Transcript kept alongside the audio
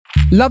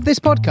Love this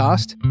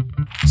podcast?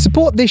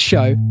 Support this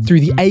show through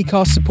the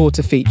Acast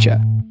supporter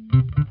feature.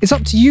 It's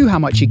up to you how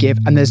much you give,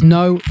 and there's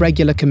no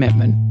regular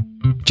commitment.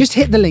 Just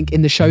hit the link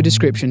in the show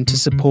description to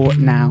support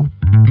now.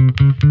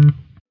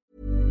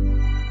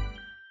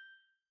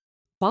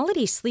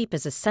 Quality sleep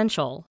is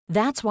essential.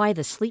 That's why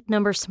the Sleep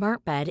Number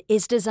Smart Bed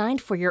is designed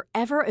for your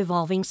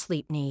ever-evolving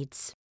sleep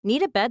needs.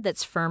 Need a bed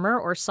that's firmer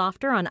or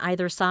softer on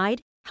either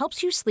side?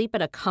 Helps you sleep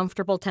at a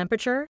comfortable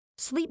temperature?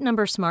 Sleep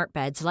Number Smart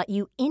Beds let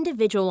you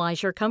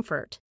individualize your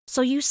comfort,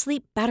 so you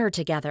sleep better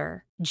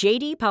together.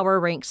 J.D. Power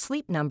ranks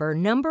Sleep Number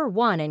number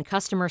 1 in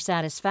customer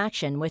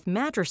satisfaction with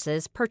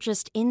mattresses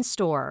purchased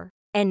in-store.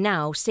 And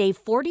now,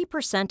 save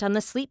 40% on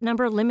the Sleep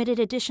Number Limited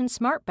Edition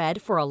Smart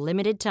Bed for a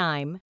limited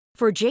time.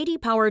 For J.D.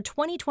 Power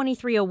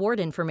 2023 award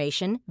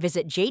information,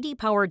 visit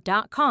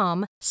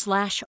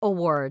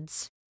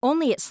jdpower.com/awards.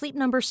 Only at Sleep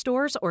Number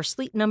stores or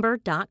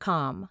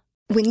sleepnumber.com.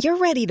 When you're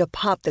ready to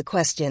pop the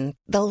question,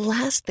 the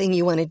last thing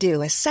you want to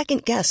do is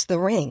second-guess the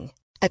ring.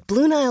 At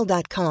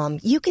BlueNile.com,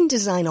 you can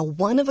design a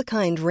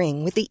one-of-a-kind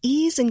ring with the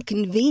ease and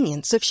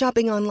convenience of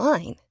shopping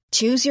online.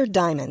 Choose your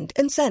diamond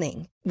and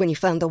setting. When you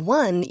find the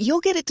one, you'll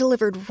get it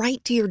delivered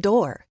right to your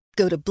door.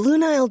 Go to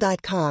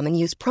BlueNile.com and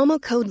use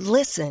promo code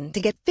LISTEN to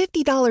get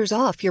 $50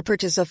 off your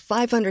purchase of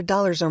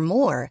 $500 or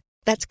more.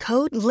 That's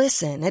code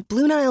LISTEN at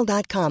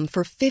BlueNile.com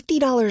for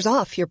 $50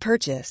 off your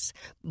purchase.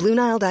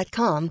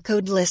 BlueNile.com,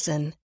 code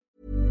LISTEN.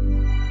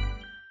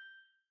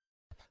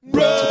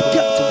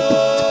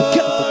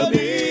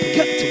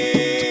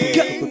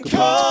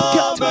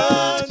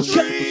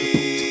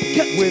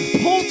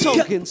 With Paul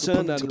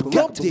Tonkinson and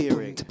Rob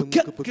Deering.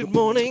 Good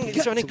morning,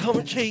 it's Running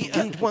Commentary,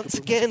 and once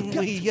again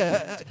we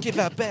give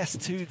our best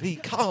to the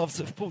calves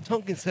of Paul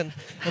Tonkinson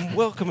and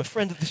welcome a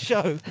friend of the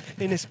show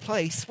in his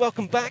place.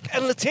 Welcome back,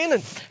 Edna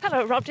Tiernan.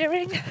 Hello, Rob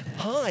Deering.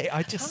 Hi,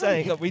 I just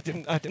saying that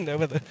I didn't know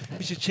whether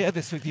we should share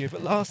this with you,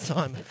 but last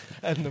time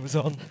Edna was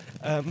on,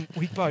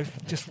 we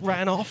both just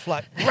ran off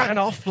like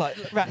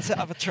rats out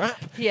of a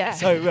trap. Yeah.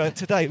 So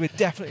today we're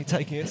definitely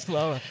taking it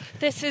slower.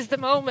 This is the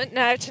moment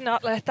now to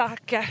not let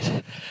that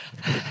get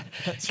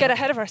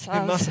ahead of ourselves.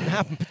 It mustn't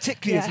happen,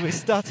 particularly as we're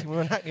starting.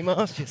 We're on Hackney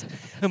Marshes,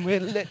 and we're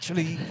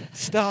literally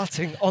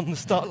starting on the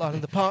start line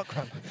of the park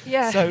run.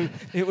 Yeah. So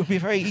it would be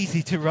very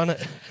easy to run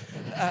it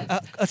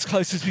as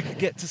close as we could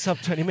get to sub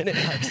 20-minute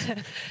pace,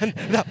 and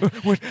that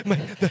would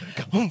make the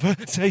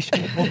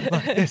conversation more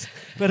like this.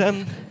 But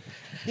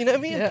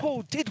me and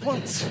Paul did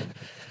once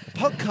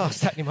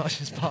podcast Hackney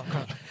Marshes park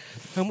run,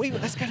 and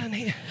let's go down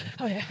here.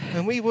 Oh yeah.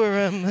 And we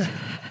were.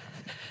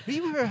 We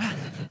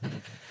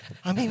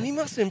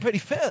must have been pretty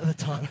fit at the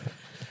time.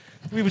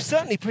 We were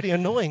certainly pretty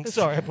annoying.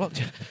 Sorry, I blocked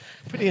you.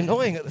 Pretty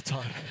annoying at the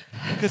time.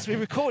 Because we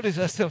recorded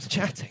ourselves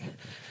chatting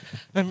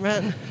and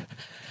ran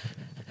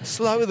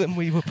slower than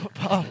we were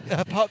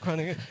park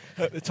running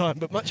at the time,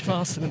 but much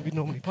faster than we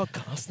normally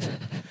podcast.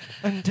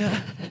 And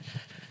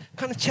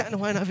kind of chatting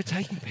away and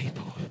overtaking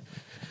people.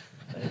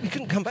 We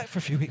couldn't come back for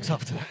a few weeks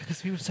after that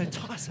because we were so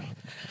tiresome.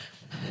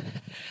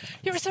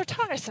 You were so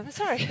tiresome,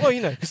 sorry. Well,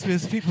 because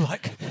there's people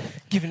like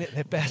giving it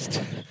their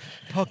best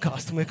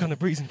podcast and we're kind of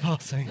breezing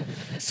past saying,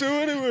 so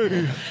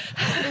anyway,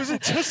 I was in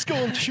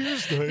Tesco on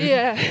Tuesday.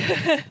 Yeah.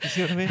 You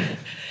see what I mean?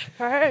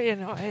 Very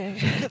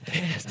annoying. Look at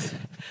this.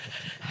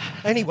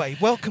 Anyway,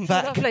 welcome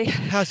back. Lovely.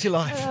 How's your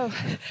life? Hello.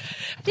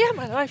 Yeah,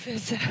 my life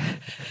is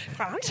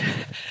grand.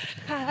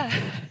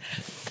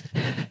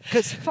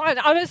 Fine.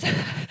 I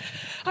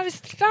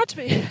was glad to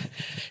be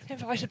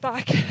invited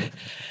back.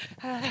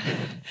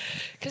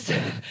 Because I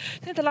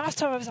think the last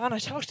time I was on, I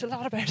talked a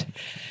lot about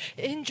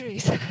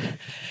injuries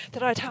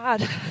that I'd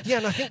had. Yeah,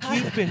 and I think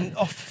you've been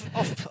off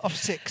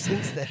sick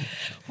since then.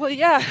 Well,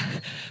 yeah,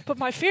 but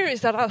my fear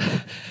is that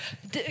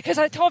because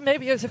I thought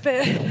maybe it was a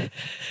bit,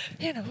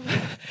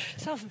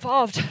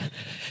 self-involved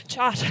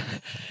chat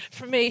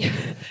for me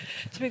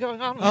to be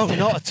going on with. Oh,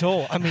 not at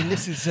all. I mean,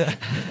 this is,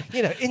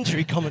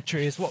 injury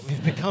commentary is what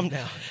we've become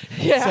now.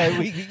 Yeah. So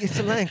it's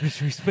a language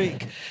we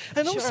speak.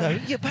 And also,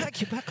 you're back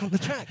on the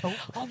track.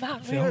 Oh man,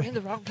 we were in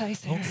the wrong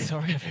place here. Oh,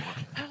 sorry,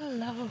 everyone.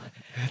 Hello.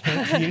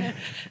 Thank you.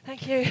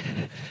 Thank you.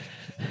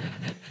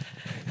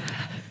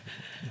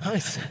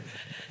 Nice.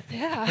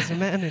 Yeah. There's a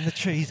man in the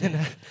trees in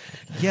a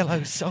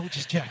yellow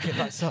soldier's jacket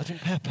like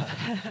Sergeant Pepper,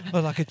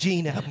 or like a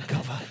Gene album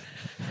cover.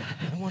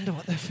 I wonder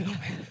what they're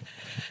filming.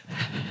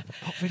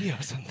 Pop video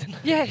or something.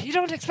 Yeah, you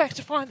don't expect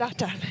to find that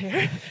down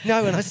here.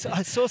 No, and I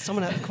saw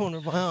someone out the corner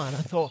of my eye and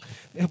I thought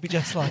it'll be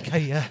just like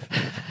a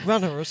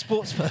runner or a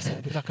sports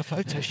person with like a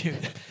photo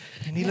shoot.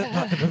 And he looked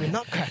like the blooming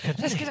nutcracker.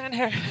 Let's get down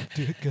here.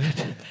 Do it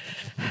good.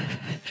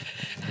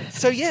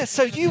 So you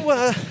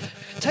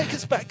take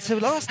us back. So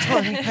last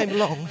time you came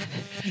along,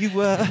 you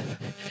were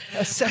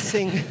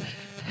assessing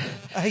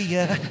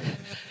a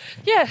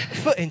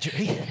foot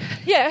injury.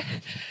 Yeah.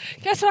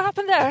 Guess what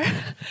happened there?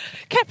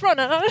 Kept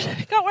running on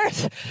it. Got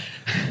worse.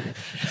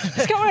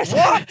 It's got worse.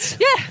 What?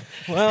 Yeah.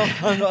 Well,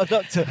 I'm not a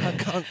doctor. I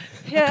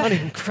can't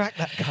even crack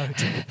that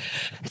code.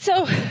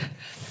 So,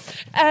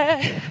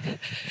 I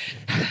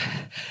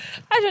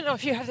don't know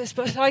if you have this,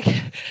 but like you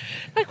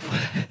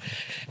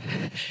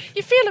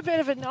feel a bit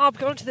of a knob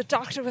going to the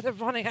doctor with a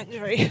running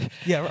injury.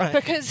 Yeah, right.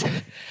 Because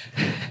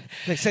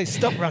They say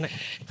stop running.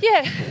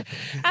 yeah,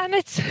 and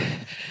it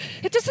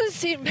doesn't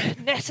seem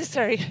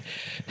necessary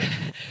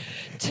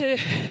to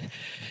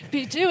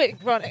be doing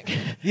running.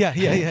 Yeah.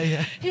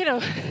 You know,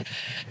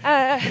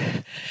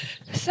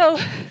 so,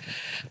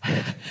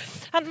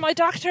 and my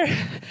doctor,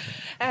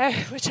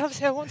 which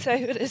obviously I won't say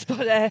who it is,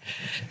 but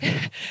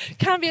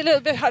can be a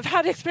little bit, I've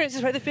had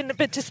experiences where they've been a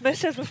bit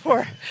dismissive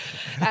before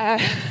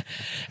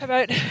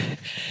about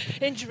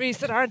injuries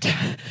that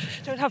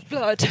don't have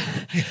blood.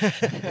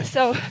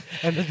 So,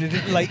 And did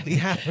it lately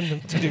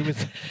happen to do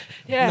with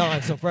yeah.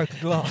 knives or broken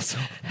glass? Or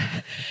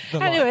the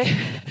like? Anyway,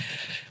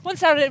 one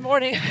Saturday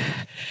morning,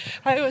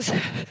 I was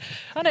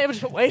unable to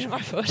put weight on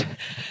my foot.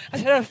 I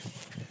said, oh,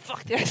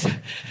 fuck this.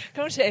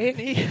 Going to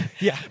A&E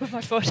Yeah. with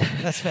my foot.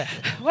 That's fair.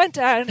 Went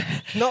down.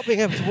 Not being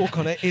able to walk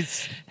on it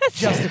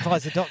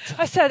justifies a doctor.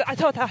 I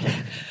thought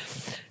that.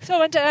 So I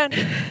went down,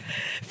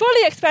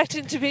 fully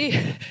expecting to be,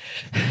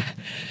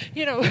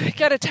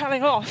 get a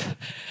telling off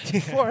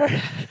for,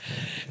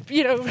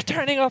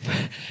 turning up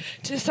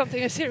to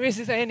something as serious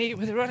as A&E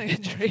with a running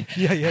injury.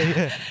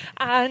 Yeah.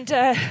 And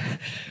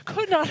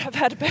could not have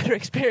had a better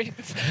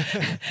experience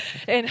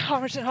in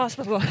Homerton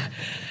Hospital.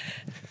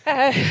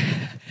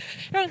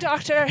 Young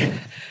doctor,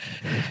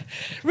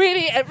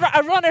 really a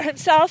runner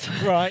himself.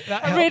 Right,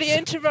 that I'm helps. really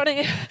into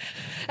running.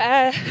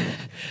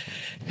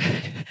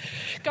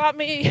 Got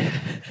me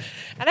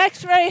an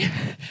X-ray,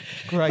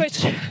 Great.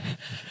 which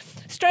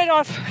straight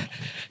off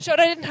showed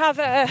I didn't have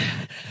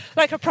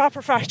a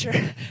proper fracture.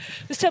 It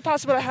was still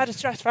possible I had a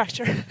stress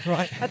fracture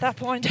Right. at that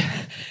point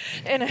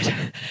in it.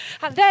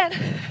 And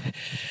then,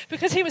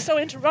 because he was so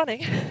into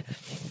running,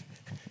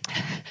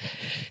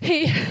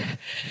 he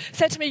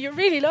said to me, "You're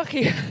really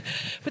lucky,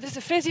 but there's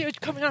a physio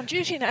coming on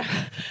duty now,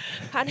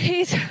 and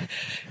he's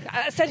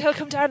said he'll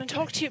come down and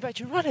talk to you about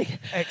your running."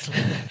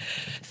 Excellent.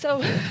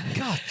 So,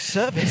 God,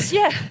 service.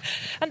 yeah,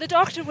 and the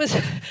doctor was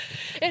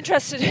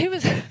interested. He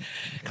was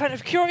kind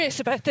of curious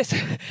about this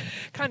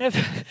kind of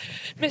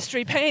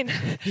mystery pain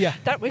Yeah.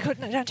 that we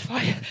couldn't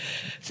identify.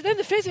 So then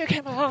the physio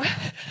came along,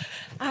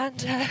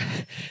 and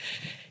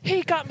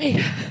he got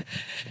me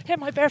in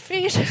my bare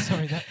feet.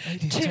 Sorry, that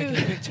lady's To- taking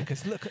a picture,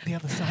 because look at the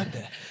other side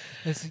there.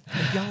 There's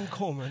a young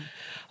cormorant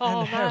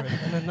Oh, and a heron man.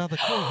 and another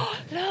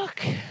cormorant.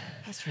 Look,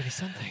 That's really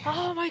something.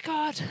 oh my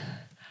God.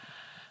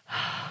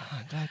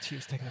 I'm glad she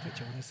was taking a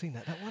picture. I wouldn't have seen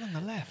that. That one on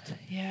the left,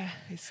 Yeah.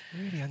 it's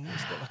really unusual.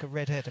 It's got like a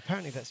red head.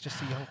 Apparently that's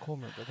just a young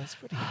cormorant, but that's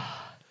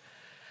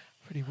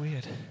pretty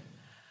weird.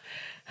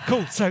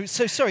 Cool. So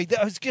sorry.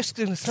 I was just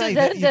going to say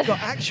that you've got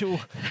actual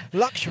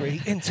luxury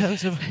in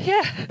terms of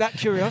Yeah. that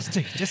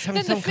curiosity. Just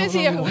having Then the someone come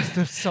along who physio- wants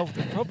to solve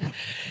the problem.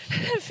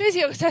 The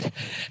physio said,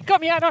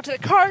 got me out onto the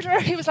corridor.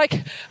 He was like,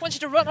 "I want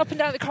you to run up and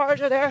down the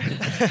corridor there."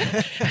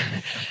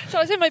 So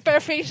I was in my bare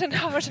feet in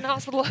Homerton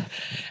Hospital,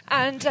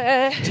 and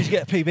Did you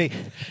get a PB?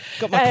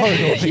 Got my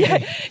corridor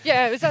PB.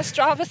 yeah, it was a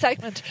Strava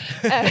segment,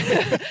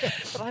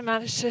 but I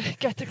managed to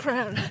get the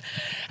crown.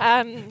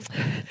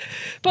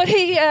 But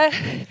he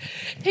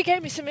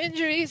gave me some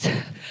injuries,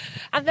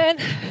 and then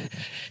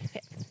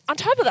on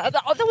top of that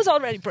was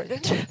already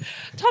brilliant. On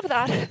top of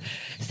that,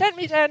 sent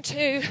me down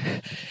to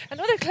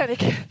another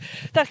clinic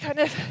that kind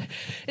of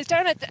is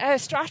down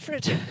at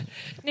Stratford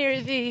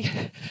near the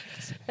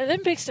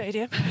Olympic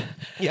Stadium.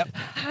 Yep.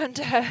 And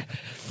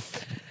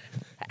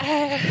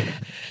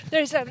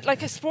there's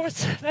a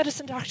sports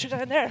medicine doctor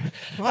down there.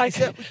 Right.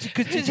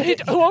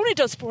 Who only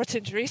does sports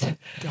injuries.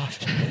 Gosh.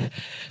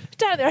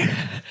 Down there.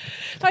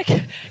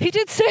 He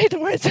did say the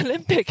words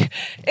Olympic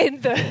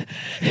in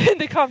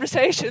the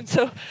conversation,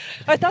 so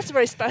that's a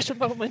very special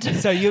moment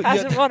So you,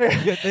 as a runner.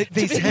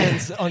 These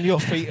hands on your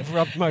feet have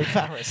rubbed Mo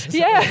Farris.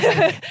 Yeah.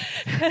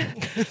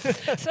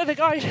 So the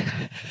guy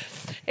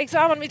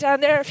examined me down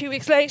there a few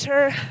weeks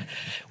later,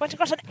 went and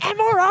got an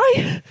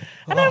MRI.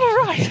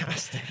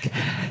 Fantastic.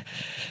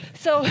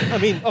 So, I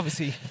mean,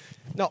 obviously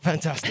not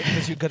fantastic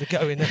because you've got to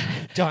go in a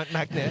giant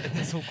magnet and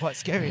it's all quite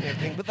scary and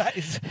everything, but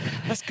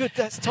that's good.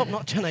 That's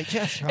top-notch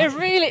NHS, right?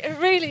 it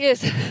really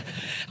is.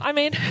 I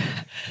mean,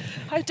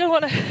 I don't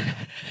want to...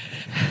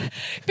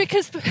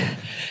 Because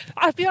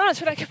I'll be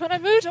honest, when I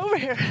moved over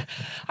here,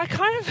 I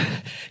kind of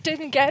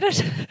didn't get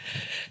it,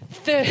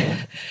 the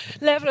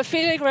level of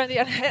feeling around the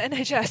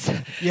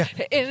NHS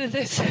in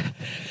this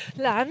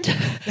land.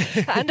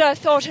 And I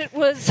thought it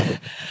was,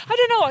 I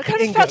don't know, I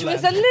kind of felt it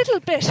was a little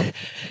bit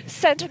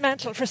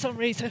sentimental for some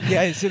reason.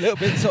 Yeah, it's a little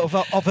bit sort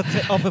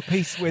of a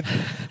piece with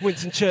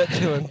Winston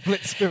Churchill and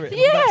Blitz Spirit.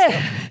 And all Yeah,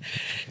 that stuff.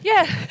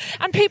 yeah,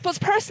 and people's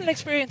personal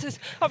experiences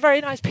of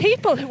very nice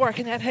people who work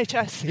in the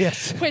NHS.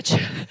 Yes. Which,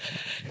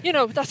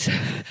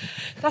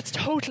 that's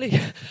totally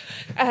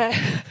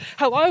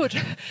how I would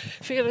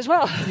feel as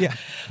well. Yeah.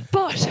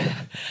 But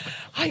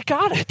I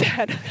got it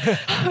then.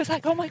 I was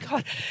like, oh my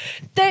God,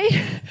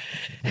 it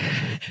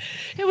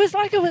was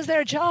like it was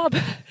their job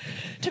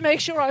to make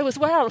sure I was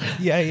well.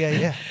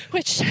 Yeah.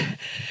 Which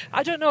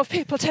I don't know if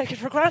people take it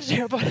for granted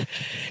here, but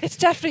it's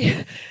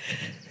definitely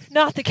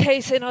not the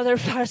case in other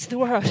parts of the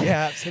world.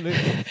 Yeah,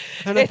 absolutely.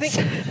 And I think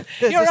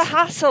you're a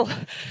hassle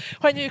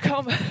when you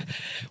come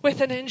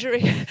with an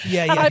injury.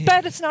 And I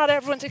bet it's not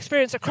everyone's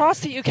experience across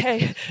the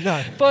UK.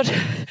 No. But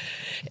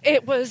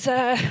it was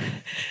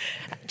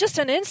just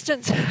an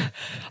instance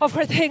of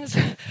where things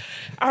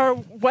are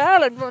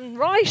well and run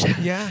right.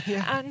 Yeah.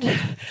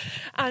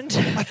 And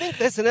I think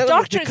there's an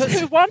element doctors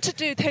who want to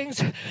do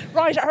things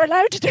right are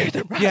allowed to do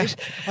them right. Yeah,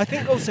 I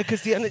think also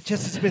because the NHS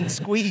has been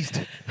squeezed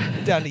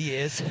down the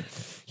years,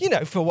 you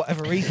know, for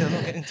whatever reason. I'm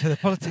not getting into the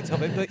politics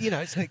of it, but, you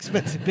know, it's an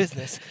expensive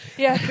business.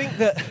 Yeah. I think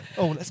that...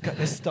 Oh, let's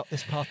stop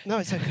this path. No,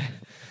 it's okay.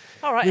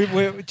 All right.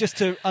 We're just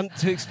to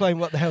explain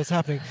what the hell's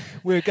happening.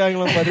 We're going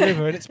along by the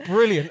river, and it's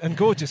brilliant and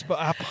gorgeous, but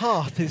our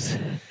path is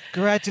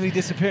gradually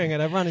disappearing,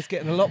 and our run is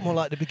getting a lot more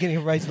like the beginning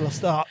of Raiders of the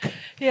Lost Ark.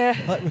 Yeah.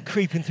 Like we're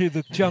creeping through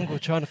the jungle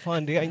trying to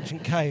find the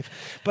ancient cave.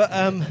 But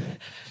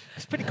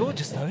it's pretty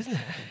gorgeous, though, isn't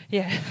it?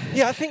 Yeah.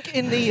 Yeah, I think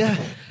in the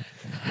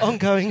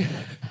ongoing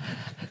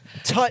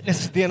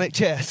tightness of the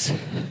NHS,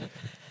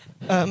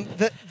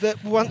 that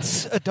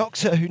once a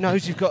doctor who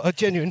knows you've got a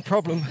genuine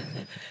problem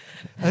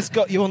has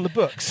got you on the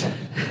books,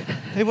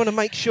 they want to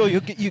make sure you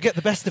get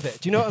the best of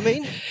it. Do you know what I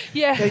mean?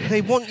 Yeah.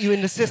 They want you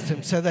in the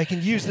system so they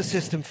can use the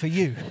system for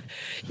you.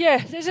 Yeah,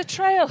 there's a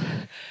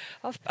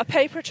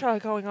paper trail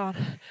going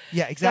on.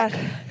 Yeah,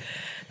 exactly.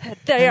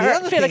 That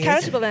they feel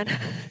accountable in.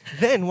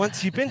 Then,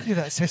 once you've been through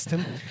that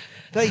system,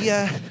 they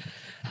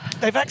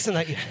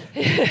vaccinate you.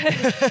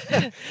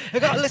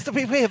 They've got a list of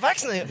people here,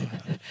 vaccinate them.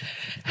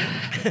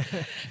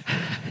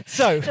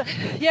 So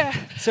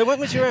when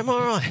was your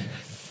MRI?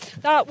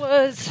 That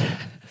was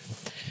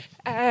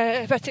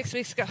about 6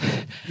 weeks ago.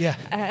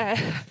 Yeah.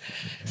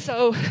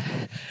 So,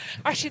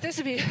 actually, this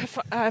would be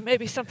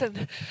maybe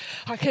something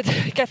I could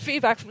get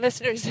feedback from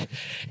listeners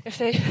if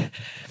they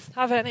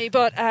have any.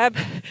 But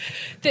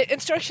the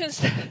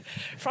instructions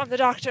from the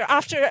doctor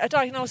after a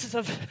diagnosis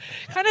of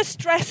kind of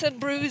stress and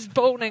bruise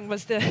boning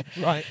was the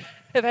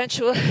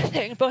eventual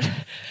thing. But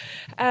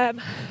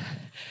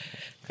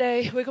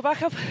we go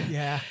back up.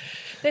 Yeah.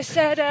 They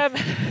said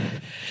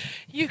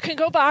you can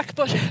go back,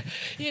 but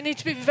you need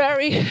to be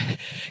very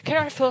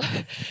careful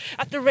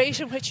at the rate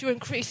in which you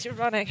increase your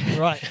running.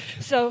 Right.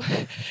 So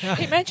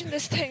he mentioned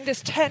this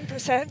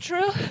 10%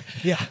 rule,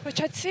 which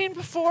I'd seen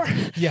before,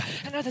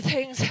 and other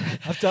things.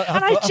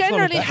 I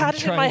generally had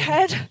it in my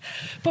head,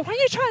 but when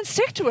you try and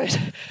stick to it,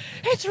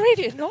 it's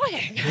really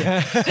annoying.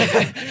 Yeah.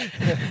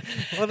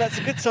 Well, that's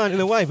a good sign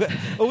in a way, but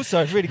also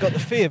I've really got the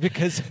fear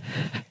because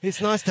it's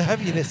nice to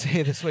have you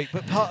here this week,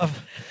 but part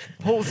of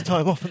Paul's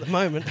time off at the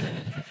moment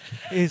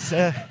is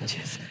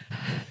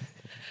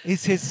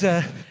his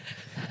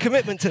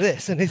commitment to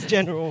this and his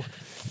general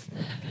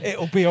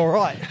it'll be all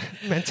right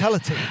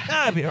mentality.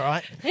 It'll be all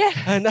right. Yeah.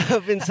 And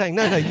I've been saying,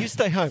 no, you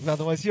stay home,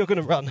 otherwise you're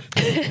going to run.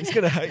 It's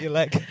going to hurt your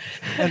leg.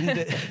 And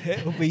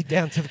it'll be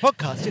down to the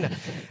podcast, you know.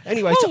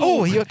 Anyway,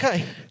 are you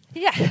okay?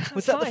 Yeah.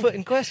 Was that the foot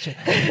in question?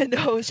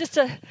 No, it was just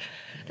a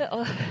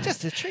little...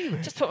 Just a tree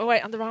root. Just put my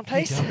weight on the wrong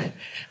place.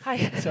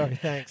 Hi. Sorry,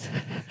 thanks.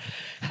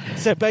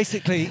 So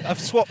basically, I've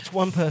swapped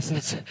one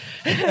person's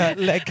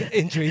leg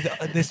injury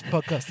that this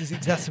podcast is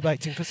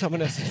exacerbating for someone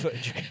else's foot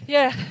injury.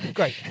 Yeah.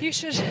 Great. You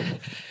should...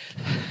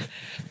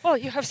 Well,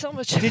 you have so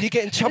much... Did you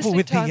get in trouble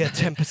with the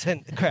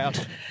 10%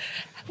 crowd?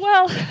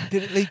 Well...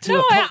 Did it lead to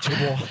a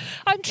culture war?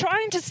 I'm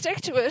trying to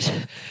stick to it.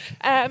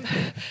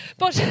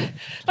 But,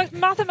 like,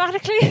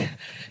 mathematically,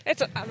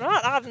 I'm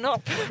not adding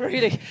up,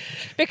 really.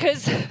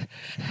 Because,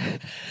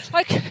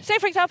 like, say,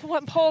 for example,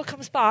 when Paul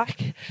comes back,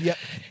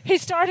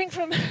 he's starting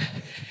from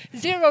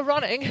 0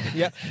 running.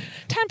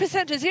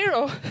 10% is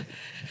 0.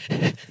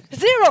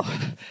 0.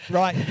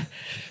 Right.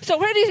 So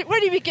where do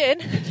you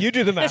begin? You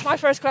do the math. That's my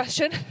first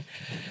question.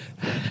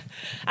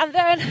 And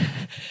then,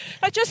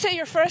 like, just say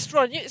your first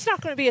run, it's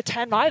not going to be a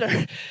 10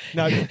 miler.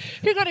 No.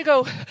 You're going to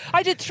go,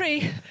 I did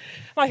 3,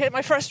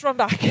 my first run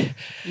back.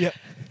 Yep.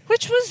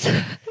 Which was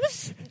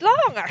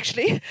long,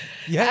 actually.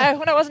 Yeah.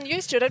 When I wasn't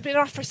used to it, I'd been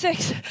off for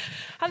 6.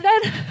 And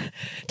then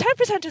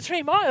 10% of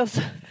 3 miles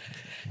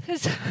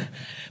is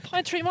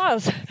 0.3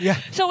 miles. Yeah.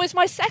 So is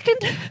my second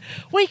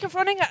week of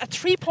running a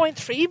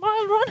 3.3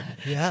 mile run?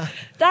 Yeah.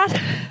 That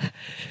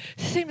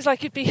seems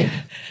like it'd be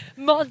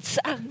months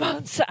and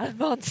months and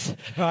months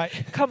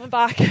coming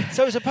back.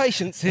 So it's a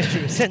patience issue,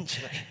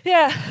 essentially.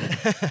 Yeah.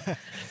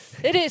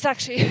 It is,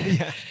 actually.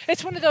 Yeah.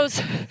 It's one of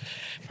those,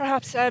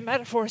 perhaps,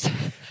 metaphors.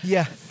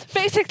 Yeah.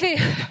 Basically,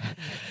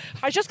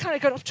 I just kind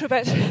of got up to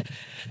about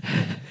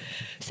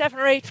 7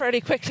 or 8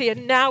 fairly quickly,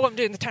 and now I'm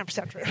doing the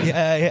 10% rule.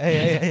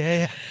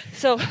 Yeah.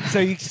 So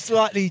you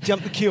slightly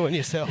jumped the queue on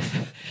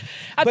yourself.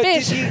 A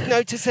bit. Did you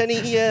notice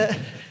any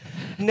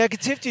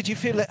negative? Did you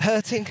feel it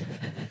hurting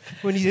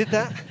when you did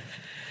that?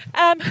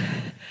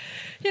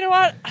 You know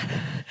what?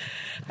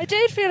 I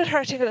did feel it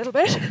hurting a little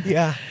bit.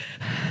 Yeah.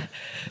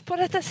 But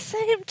at the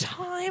same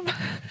time,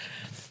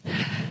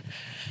 I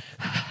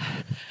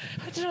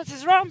don't know if this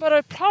is wrong, but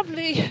I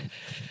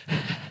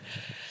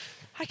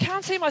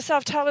can't see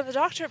myself telling the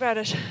doctor about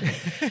it.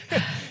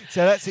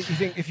 So that's it. You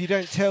think if you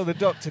don't tell the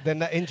doctor, then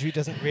that injury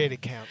doesn't really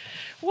count.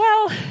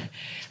 Well,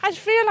 I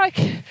feel like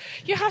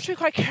you have to be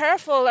quite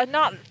careful and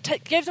not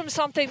give them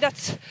something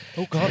that's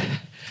Oh, God.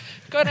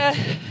 gonna...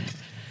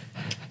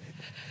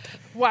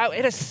 Wow,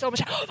 it is so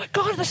much... Oh, my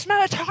God, the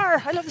smell of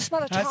tar. I love the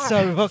smell of tar. That's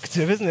so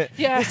evocative, isn't it?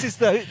 Yeah. This is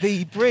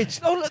the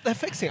bridge. Oh, look, they're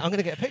fixing it. I'm going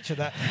to get a picture of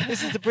that.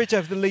 This is the bridge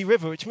over the Lee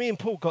River, which me and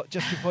Paul got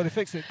just before they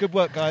fixed it. Good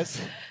work, guys.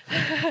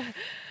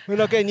 We're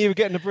not getting you, we're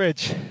getting the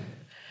bridge.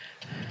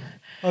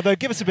 Although,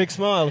 give us a big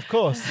smile, of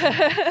course. That's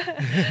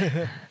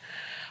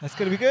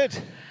going to be good.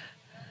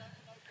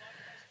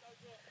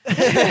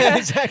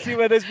 Exactly,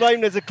 where there's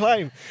blame, there's a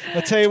claim. I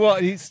tell you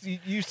what,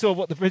 you saw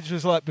what the bridge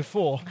was like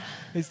before.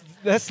 It's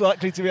less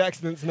likely to be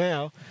accidents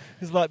now.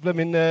 It's like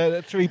blooming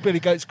 3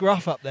 billy goats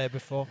gruff up there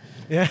before.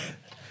 Yeah.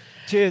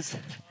 Cheers.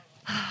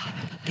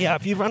 Yeah,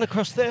 have you run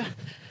across there?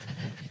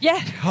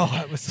 Yeah. Oh,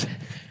 that was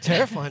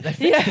terrifying. They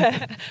fixed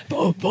it.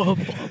 Boom, boom,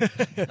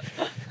 boom.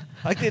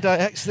 I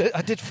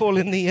did fall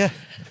in the...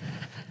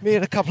 me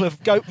and a couple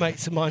of goat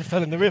mates of mine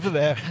fell in the river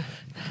there.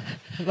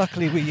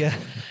 Luckily we...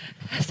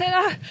 Say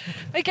that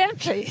again,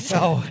 please.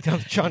 Oh, I'm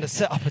trying to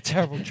set up a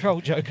terrible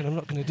troll joke and I'm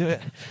not going to do it.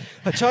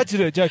 I tried to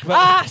do a joke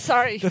about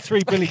sorry. the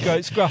 3 billy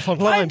goats gruff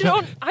online,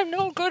 but I'm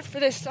no good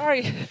for this,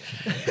 sorry.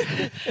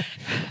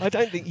 I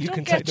don't think you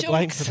can get take the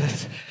blame jokes. for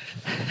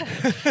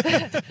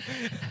this.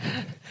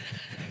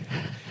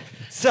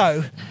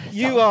 So,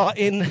 you are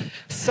in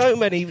so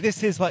many...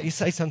 This is, like you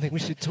say, something we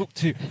should talk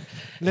to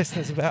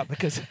listeners about,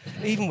 because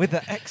even with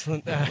the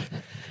excellent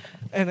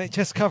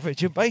NHS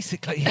coverage, you're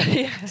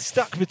basically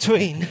stuck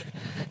between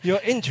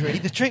your injury,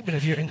 the treatment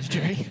of your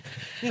injury,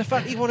 and the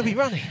fact that you want to be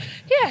running.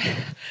 Yeah,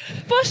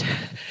 but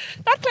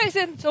that plays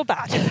in so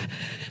bad,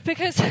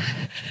 because,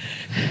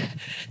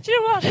 do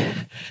you know what?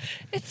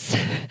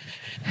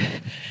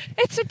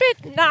 It's a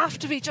bit naff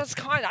to be just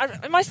kind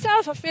of...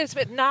 Myself, I feel it's a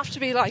bit naff to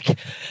be like,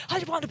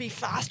 I want to be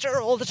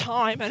faster all the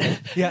time. And,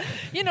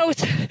 you know,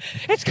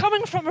 it's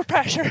coming from a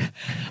pressure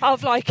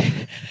of, like,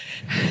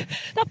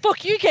 that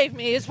book you gave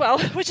me as well,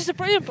 which is a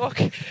brilliant book,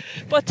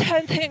 but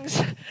 10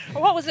 things...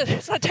 Or what was it?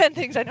 It's not 10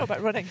 things I know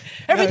about running.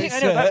 Everything I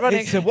know about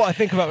running. It's what I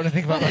think about when I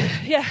think about running.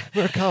 Yeah.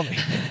 Murakami.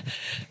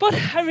 But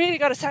I really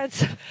got a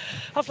sense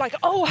of, like,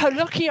 oh, how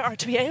lucky you are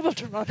to be able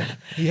to run.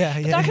 Yeah.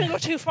 But that can go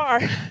too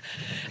far.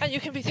 And you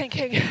can be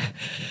thinking,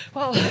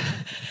 well,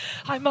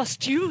 I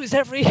must use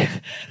every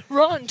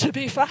run to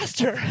be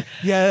faster.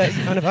 Yeah,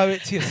 you kind of owe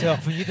it to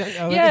yourself and you don't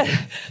know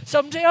anything.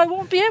 Someday I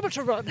won't be able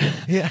to run.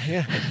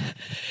 Yeah.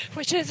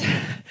 Which is,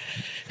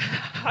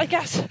 I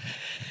guess,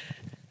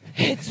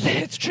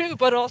 it's true,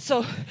 but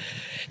also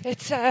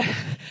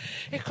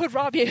it could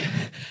rob you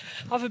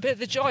of a bit of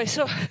the joy.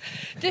 So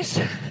this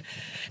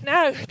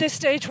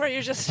stage where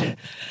you're just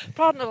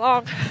plodding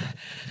along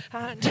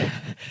and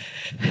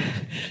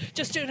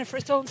just doing it for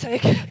its own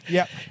sake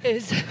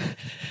is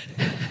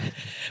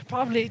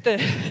probably the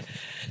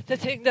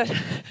thing that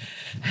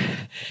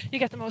you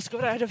get the most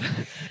good out of.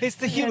 It's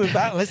the human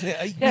battle, isn't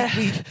it? Yeah.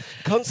 We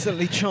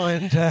constantly try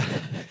and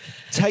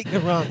take the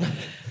run.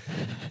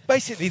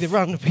 Basically, the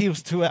run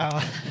appeals to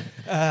our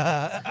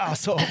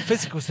sort of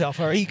physical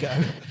self, our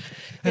ego,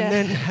 and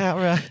then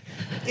our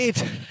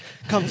id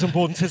comes on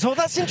board and says, oh,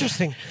 that's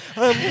interesting.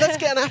 Let's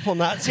get an app on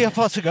that, see how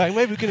fast we're going.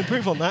 Maybe we can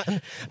improve on that.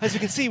 And as you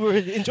can see, we're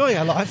enjoying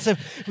our lives, so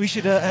we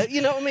should,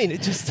 you know what I mean?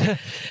 It just,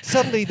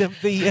 suddenly that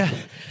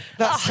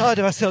side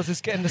of ourselves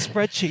is getting the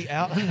spreadsheet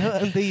out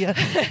and the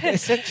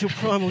essential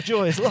primal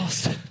joy is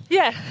lost.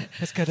 Yeah.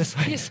 Let's go this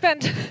way. You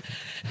spend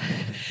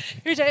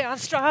your day on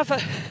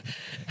Strava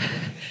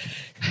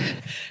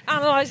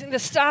analysing the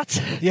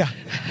stats. Yeah.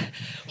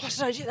 What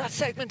did I do that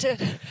segment in?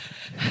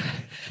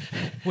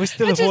 We're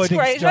still Which avoiding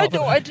is great.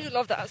 Strava. I do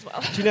love that as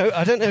well. Do you know,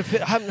 I don't know if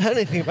I haven't heard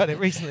anything about it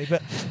recently,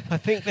 but I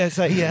think there's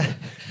a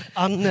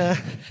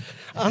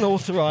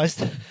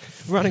unauthorised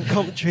running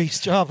commentary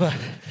Strava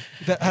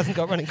that hasn't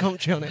got running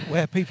commentary on it,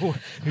 where people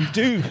who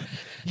do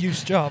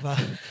use Strava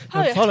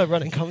and follow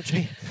running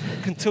commentary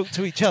can talk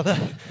to each other,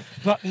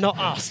 but not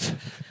us,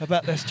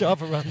 about their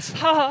Strava runs.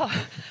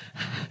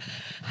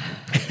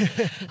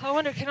 I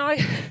wonder,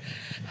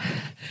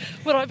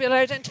 would I be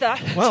allowed into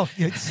that? Well,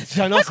 don't ask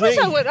Of course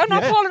me. I would. I'm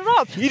not calling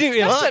Rob. You do what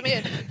you Just like. let me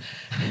in.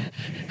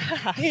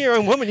 You're your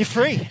own woman, you're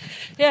free.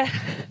 Yeah.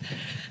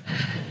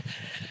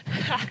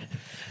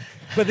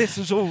 But this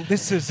is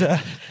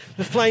the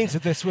flames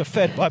of this were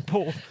fed by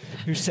Paul,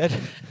 who said,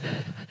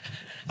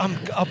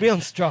 I'll be on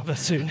Strava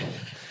soon,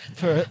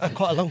 for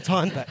quite a long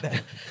time back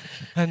there.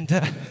 And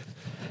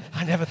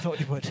I never thought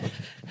he would.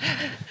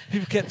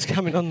 People kept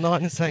coming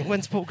online and saying,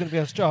 when's Paul going to be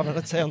on Strava? And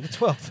I'd say on the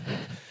 12th.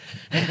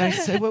 And they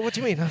say, well, what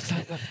do you mean? I was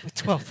like, the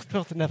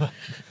 12th never.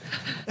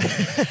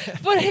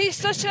 But he's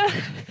such a...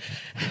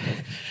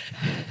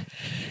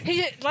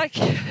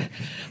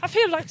 I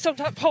feel like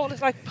sometimes Paul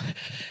is like...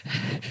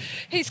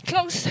 He's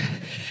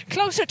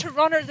closer to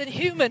runner than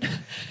human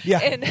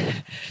in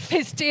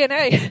his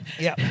DNA.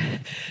 Yeah.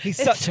 He's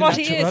It's such a what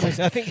he natural is.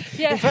 runner. I think,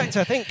 in fact,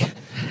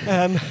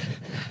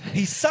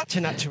 he's such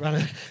a natural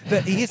runner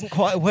that he isn't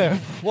quite aware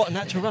of what a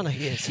natural runner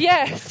he is.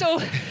 Yeah, so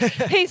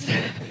he's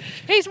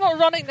more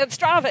running than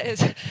Strava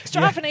is.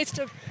 Strava needs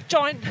to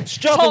join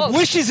Strava Paul.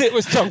 wishes it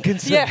was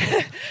Tonkinson.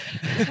 Yeah.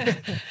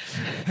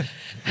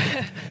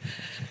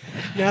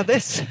 Now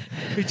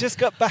we just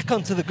got back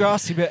onto the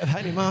grassy bit of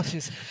Hackney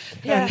Marshes,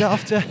 Yeah. and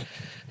after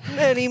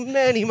many,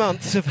 many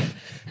months of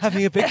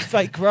having a big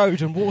fake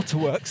road and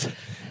waterworks,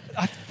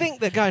 I think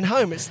they're going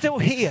home. It's still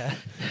here,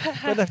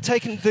 but they've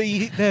taken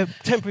their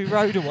temporary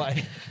road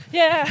away,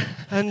 Yeah.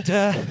 and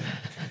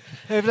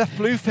they've left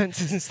blue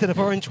fences instead of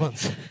orange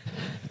ones.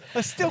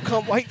 I still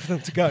can't wait for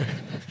them to go,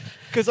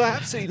 because I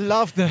absolutely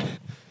love the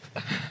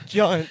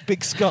giant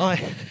big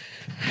sky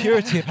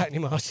purity of Hackney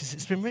Marshes.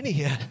 It's been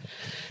really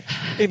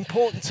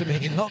important to me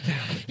in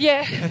lockdown,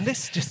 Yeah. and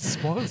this just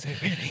spoils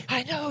it, really.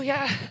 I know,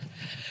 yeah.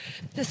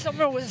 The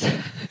summer was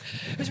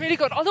really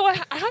good. Although I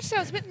have to say I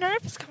was a bit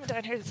nervous coming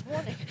down here this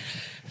morning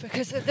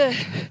because of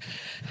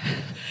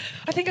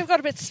I think I've got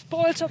a bit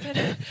spoilt up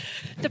in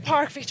the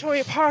park,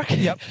 Victoria Park,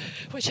 Yep.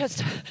 which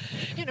has,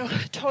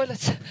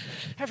 toilets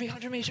every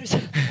 100 metres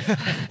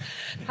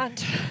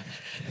and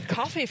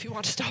coffee if you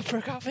want to stop for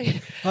a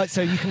coffee. Right,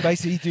 so you can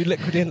basically do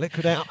liquid in,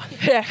 liquid out.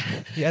 Yeah,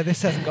 Yeah,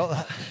 this hasn't got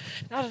that.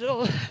 not at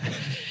all.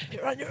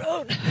 You're on your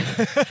own.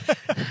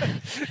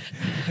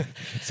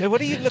 So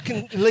what are you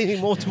leaning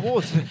more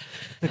towards,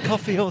 the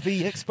coffee or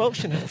the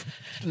expulsion of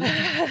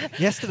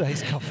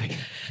yesterday's coffee?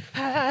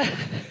 I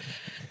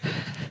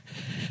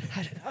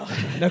don't know.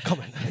 No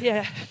comment.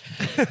 Yeah.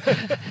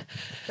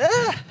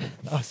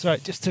 Oh, sorry,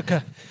 it just took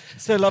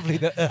so lovely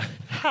that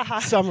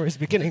summer is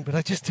beginning, but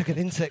I just took an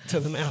insect to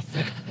the mouth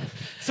there.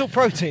 It's all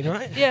protein,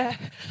 right? Yeah.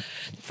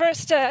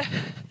 First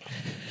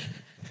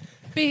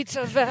beads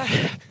of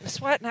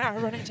sweat now are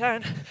running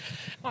down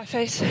my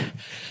face,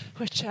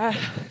 which I've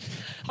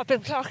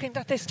been clocking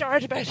that they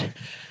start about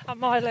a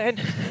mile in.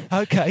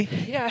 Okay,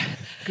 Yeah.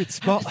 good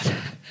spot.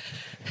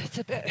 It's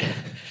a bit...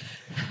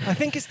 I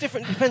think it's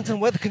different, depends on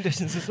weather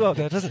conditions as well,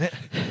 though, doesn't it?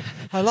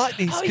 I like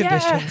these Oh,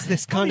 conditions. yeah.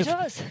 This kind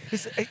Probably of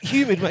does.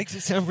 humid makes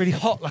it sound really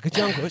hot, like a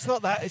jungle. It's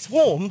not that. It's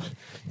warm,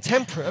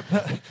 temperate,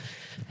 but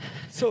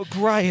sort of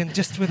grey and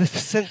just with a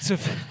sense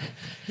of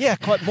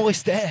quite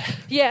moist air.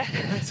 Yeah.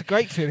 That's a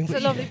great feeling. It's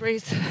But a lovely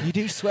breeze. you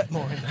do sweat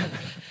more in that.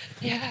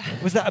 Yeah.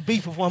 Was that a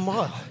beep of 1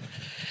 mile?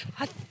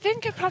 I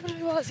think it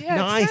probably was, yeah. It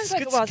Nice, sounds like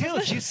good it was, skills.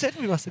 doesn't You it? said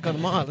we must have gone a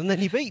mile, and then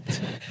you beeped.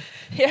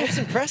 Yeah. That's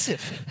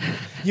impressive.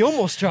 You're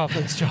more Strava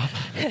than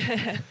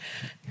Strava.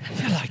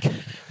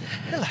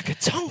 You're like a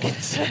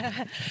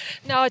Tonkinson.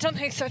 No, I don't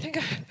think so. I think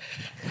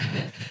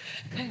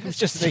It's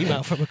just an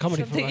email from a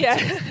comedy something,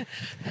 promoter.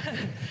 yeah.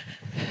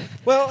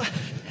 Well,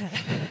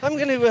 I'm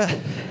going to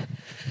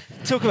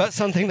talk about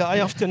something that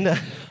I often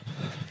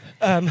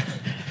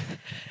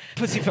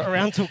pussyfoot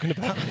around talking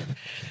about,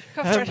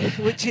 Go for it.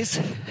 which is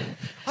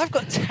I've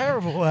got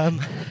terrible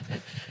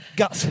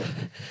guts.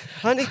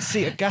 I need to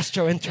see a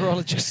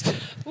gastroenterologist,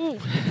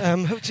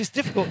 Ooh. which is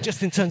difficult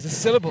just in terms of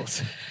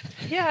syllables,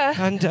 Yeah.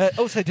 and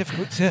also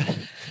difficult to,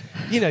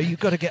 you've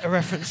got to get a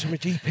reference from a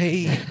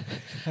GP,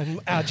 and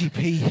our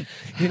GP,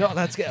 you're not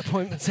allowed to get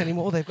appointments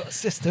anymore. They've got a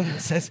system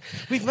that says,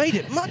 we've made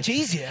it much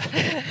easier.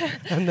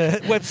 And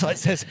the website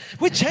says,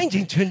 we're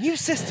changing to a new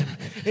system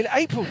in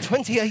April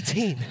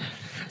 2018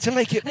 to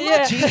make it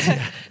much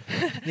easier.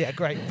 Yeah,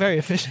 great. Very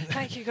efficient.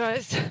 Thank you,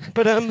 guys.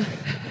 But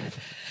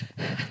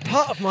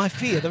part of my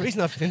fear, the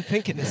reason I've been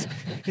thinking this,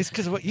 is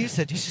because of what you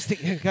said. You just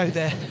think you're going to go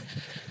there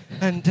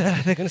and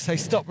they're going to say,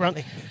 stop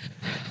running.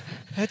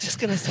 They're just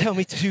going to tell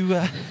me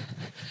to,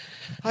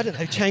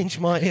 change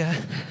my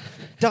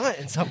diet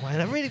in some way.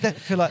 And I really don't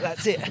feel like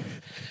that's it.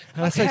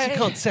 And I suppose you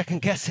can't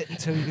second guess it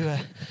until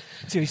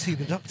you see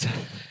the doctor.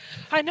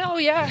 I know,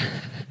 yeah.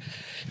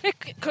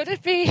 Could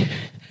it be...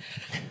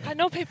 I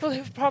know people who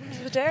have problems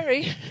with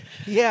dairy.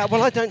 Yeah,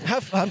 well, I don't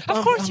have... Of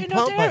course, I'm you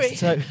know dairy.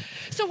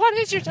 plant-based, So what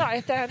is your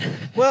diet then?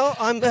 Well,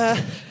 I'm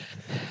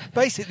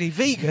basically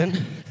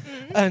vegan,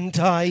 and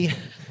I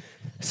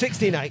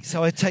 16/8,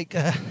 so I take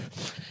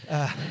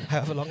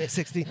however long it's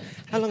 16.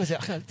 How long is it?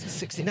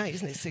 It's 16/8,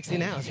 isn't it?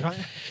 16 hours, right?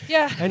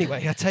 Yeah.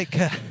 Anyway, I take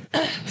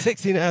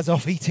 16 hours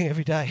off eating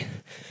every day,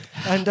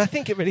 and I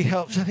think it really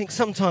helps. I think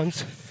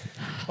sometimes,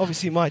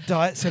 obviously, my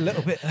diet's a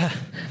little bit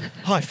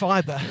high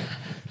fibre.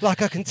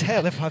 Like I can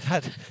tell if I've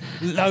had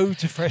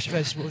loads of fresh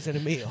vegetables in a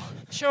meal.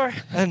 Sure.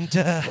 And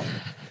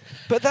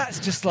but that's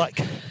just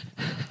like,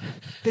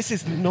 this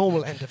is the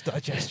normal end of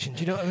digestion.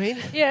 Do you know what I mean?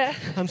 Yeah.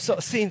 I'm sort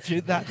of seeing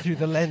through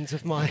the lens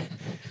of my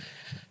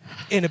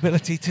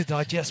inability to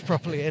digest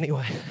properly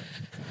anyway.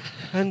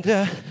 And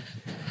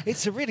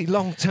it's a really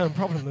long-term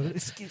problem.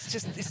 It's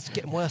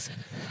getting worse.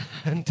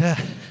 And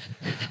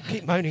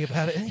keep moaning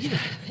about it. And, You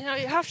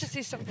have to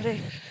see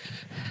somebody.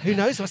 who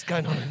knows what's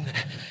going on in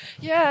there?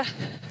 Yeah.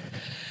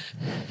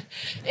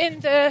 In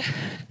the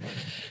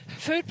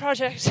food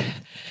project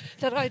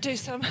that I do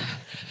some...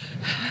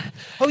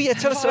 Oh yeah,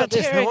 tell us about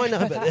this. No, I know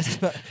volunteering about this,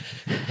 but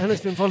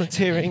Anna's been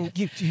volunteering.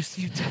 You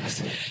tell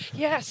us.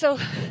 Yeah, so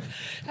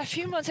a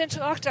few months into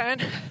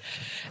lockdown,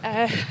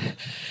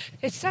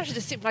 it started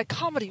to seem like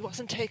comedy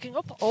wasn't taking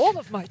up all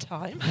of my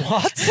time.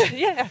 What?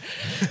 Yeah.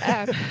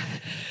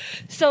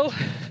 So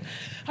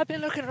I've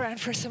been looking around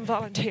for some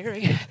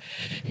volunteering,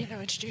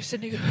 introduce a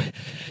new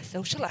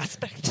social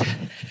aspect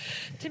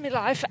to my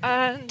life,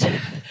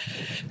 and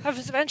I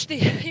was eventually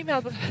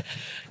emailed, but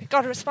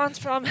got a response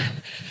from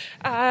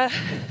a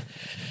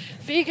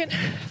vegan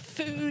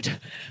food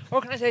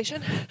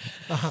organisation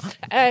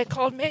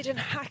called Made in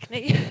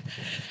Hackney,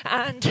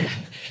 and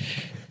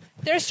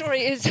their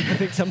story is... I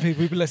think some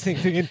people will be listening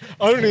thinking,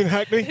 only in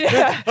Hackney?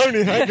 Yeah,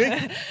 only in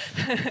Hackney?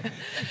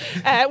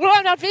 Well,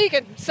 I'm not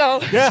vegan,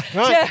 so... Yeah,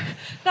 right. Yeah,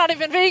 not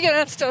even vegan,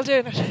 I'm still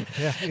doing it.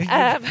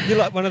 Yeah, you're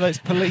like one of those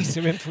police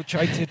who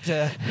infiltrated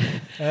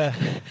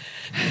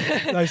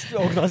those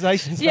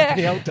organisations back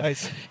in the old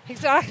days.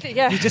 Exactly,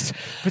 yeah. You just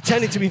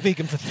pretended to be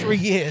vegan for 3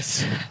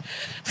 years,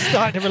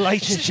 started a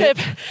relationship,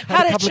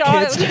 had a couple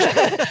child of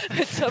kids.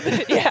 with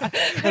somebody, yeah.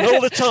 And all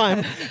the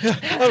time,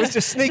 I was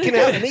just sneaking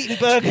out and eating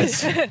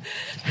burgers.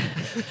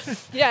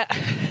 Yeah.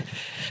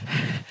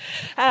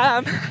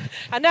 And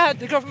now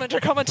the government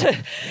are coming to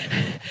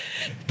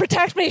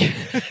protect me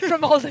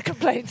from all the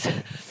complaints.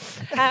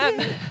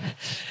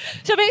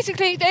 So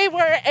basically, they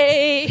were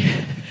a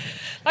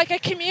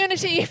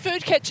community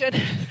food kitchen.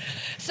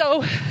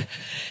 So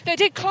they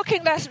did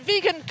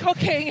vegan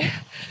cooking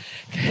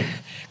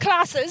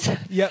classes.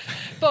 Yep.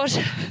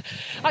 But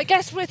I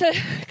guess with a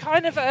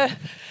kind of a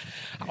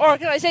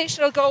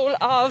organisational goal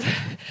of,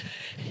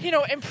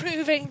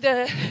 improving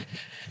the...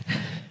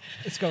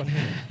 It's gone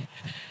here.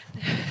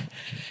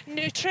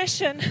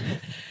 Nutrition,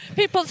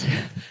 people's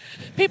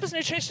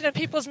nutrition and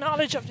people's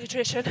knowledge of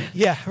nutrition.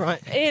 Yeah,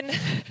 right. In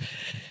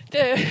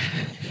the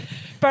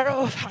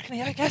borough of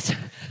Hackney, I guess.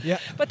 Yeah.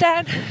 But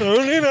then,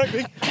 only in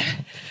Hackney.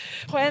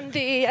 When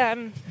the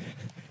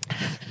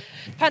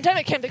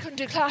pandemic came, they couldn't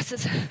do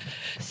classes.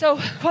 So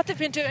what they've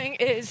been doing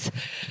is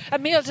a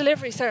meal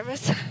delivery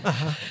service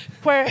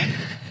where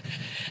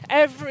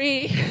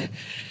every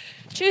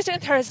Tuesday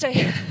and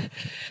Thursday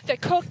they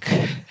cook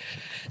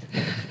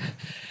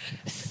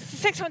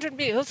 600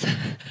 meals.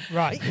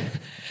 Right.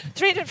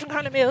 3 different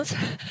kind of meals.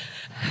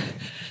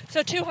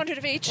 So 200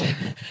 of each.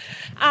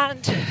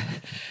 And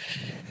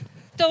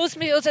those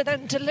meals are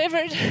then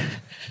delivered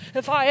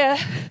via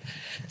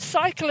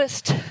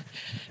cyclist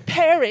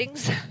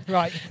pairings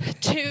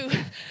to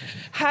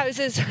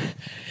houses,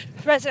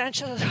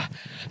 residential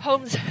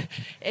homes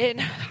in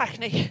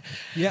Hackney.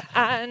 Yeah.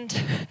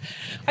 And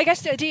I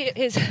guess the idea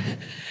is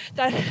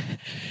that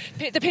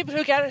the people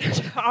who get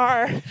it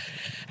are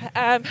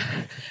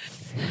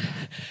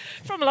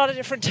from a lot of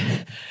different,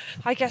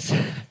 I guess,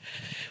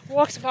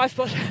 walks of life,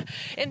 but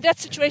in that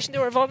situation they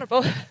were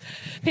vulnerable.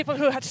 People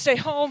who had to stay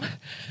home,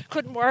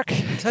 couldn't work.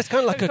 So it's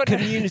kind of like a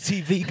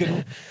community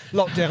vegan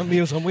lockdown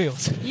Meals on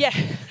Wheels.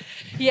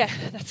 Yeah,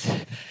 that's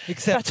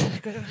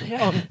good.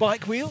 Yeah. On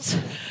bike wheels?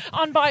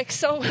 On bikes.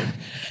 So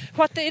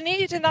what they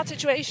need in that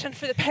situation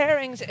for the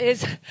pairings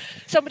is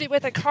somebody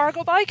with a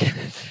cargo bike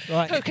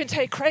who can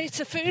take crates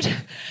of food,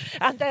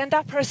 and then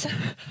that person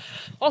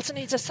also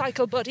needs a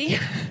cycle buddy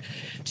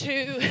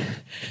to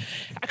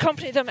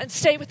accompany them and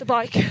stay with the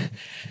bike,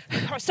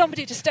 or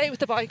somebody to stay with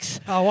the bikes.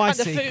 Oh, I and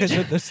see, the because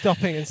of the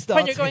stopping and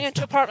starting. When you're going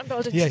into apartment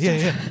buildings.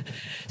 Yeah.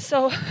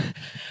 So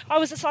I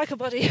was a cycle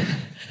buddy,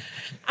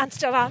 and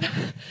still am.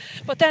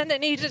 But then they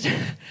needed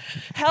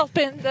help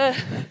in the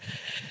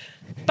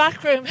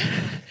back room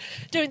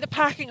doing the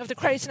packing of the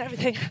crates and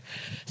everything.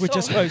 Which I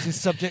suppose is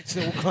subject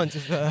to all kinds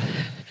of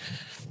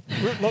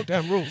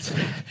lockdown rules.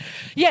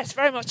 Yes,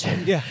 very much.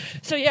 Yeah.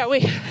 So yeah,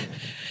 we,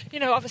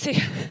 obviously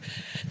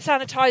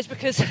sanitise,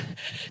 because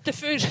the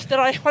food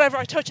that whatever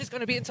I touch is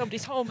going to be in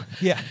somebody's home.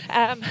 Yeah.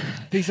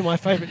 These are my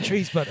favourite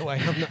trees, by the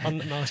way, on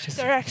the marshes.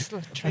 They're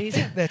excellent trees.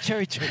 They're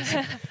cherry trees.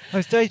 I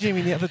was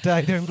daydreaming the other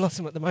day, they're in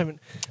blossom at the moment,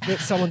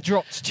 that someone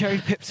dropped cherry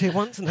pips here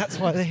once, and that's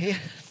why they're here.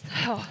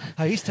 Oh.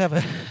 I used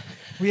to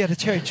we had a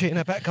cherry tree in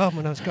our back garden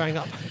when I was growing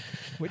up,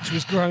 which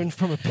was grown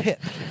from a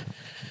pip.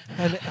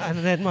 And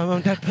then my mum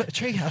and dad put a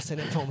treehouse in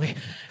it for me,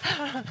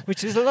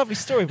 which is a lovely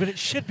story, but it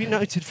should be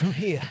noted from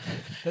here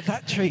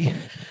that tree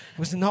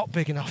was not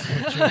big enough for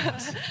a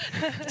treehouse,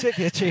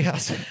 particularly a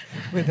treehouse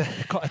with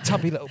quite a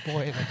tubby little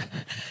boy in it.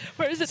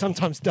 Where is it?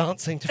 Sometimes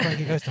dancing to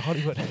Frankie Goes to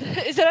Hollywood.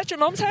 Is it at your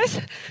mum's house?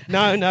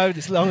 No,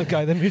 it's long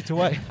ago. They moved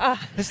away.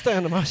 Let's stay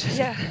on the marshes.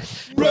 Yeah.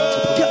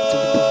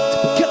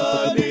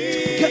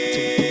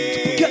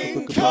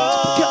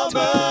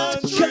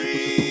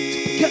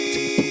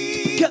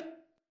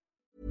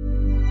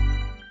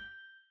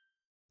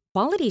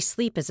 Quality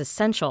sleep is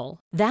essential.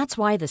 That's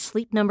why the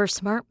Sleep Number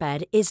Smart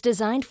Bed is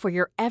designed for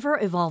your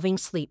ever-evolving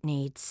sleep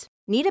needs.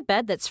 Need a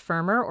bed that's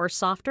firmer or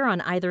softer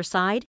on either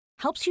side?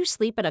 Helps you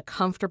sleep at a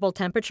comfortable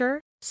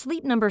temperature?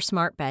 Sleep Number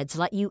Smart Beds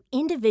let you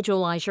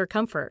individualize your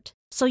comfort,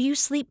 so you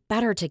sleep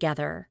better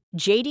together.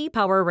 JD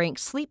Power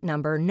ranks Sleep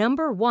Number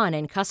 #1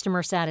 in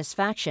customer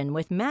satisfaction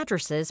with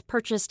mattresses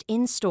purchased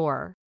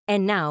in-store.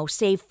 And now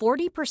save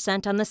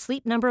 40% on the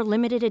Sleep Number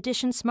limited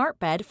edition smart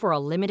bed for a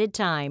limited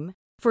time.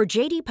 For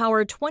JD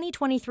Power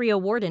 2023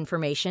 award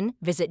information,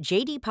 visit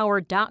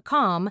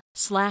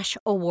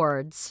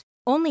jdpower.com/awards.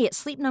 Only at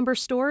Sleep Number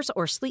stores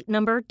or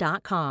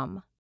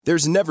sleepnumber.com.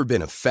 There's never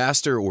been a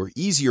faster or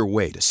easier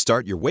way to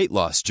start your weight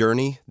loss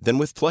journey than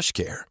with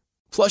PlushCare.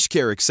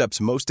 PlushCare accepts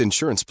most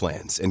insurance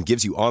plans and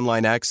gives you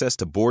online access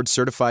to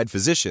board-certified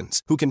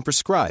physicians who can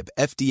prescribe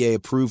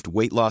FDA-approved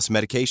weight loss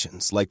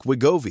medications like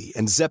Wegovy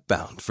and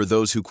Zepbound for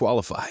those who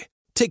qualify.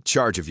 Take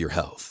charge of your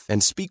health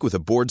and speak with a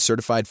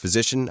board-certified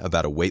physician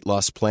about a weight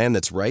loss plan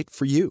that's right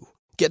for you.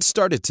 Get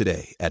started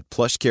today at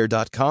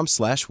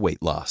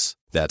plushcare.com/weight loss.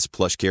 That's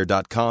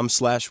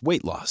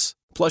plushcare.com/weight loss.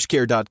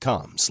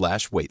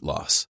 plushcare.com/weight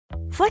loss.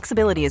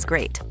 Flexibility is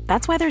great.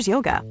 That's why there's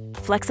yoga.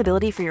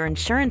 Flexibility for your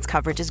insurance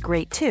coverage is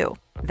great too.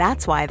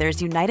 That's why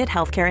there's United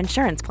Healthcare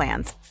Insurance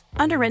Plans.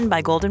 Underwritten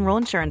by Golden Rule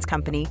Insurance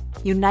Company,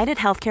 United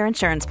Healthcare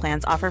Insurance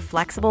Plans offer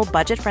flexible,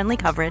 budget-friendly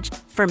coverage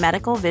for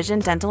medical, vision,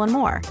 dental, and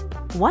more.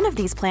 One of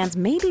these plans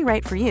may be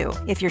right for you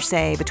if you're,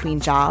 say, between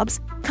jobs,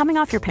 coming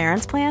off your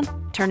parents' plan,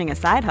 turning a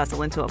side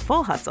hustle into a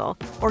full hustle,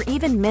 or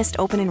even missed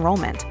open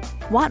enrollment.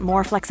 Want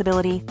more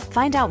flexibility?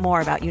 Find out more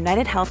about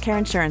United Healthcare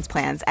Insurance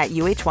Plans at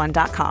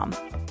uh1.com.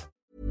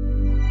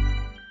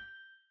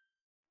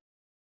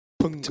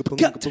 So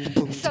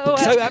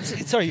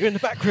absolutely, sorry, you're in the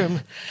back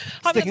room.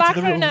 I'm in the back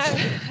room rules. now.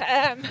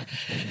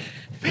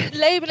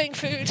 Labelling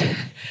food.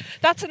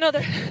 That's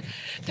another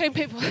thing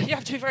people you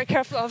have to be very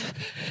careful of,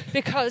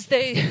 because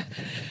they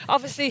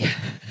obviously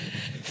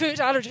food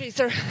allergies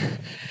are,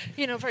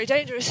 very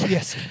dangerous.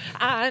 Yes.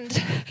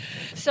 And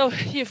so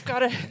you've got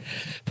to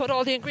put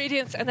all the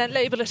ingredients and then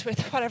label it with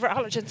whatever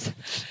allergens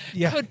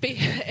could be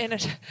in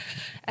it.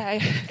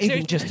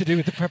 Even just to do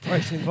with the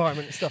preparation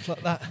environment and stuff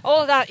like that.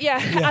 All that, yeah.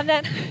 And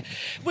then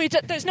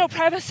there's no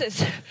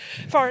premises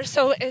for it,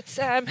 so it's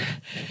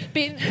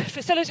being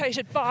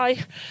facilitated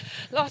by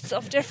lots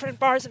of different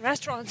bars and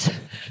restaurants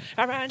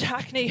around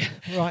Hackney,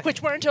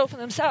 which weren't open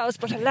themselves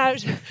but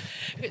allowed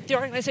the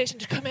organisation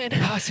to come in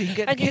so you can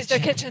get and use their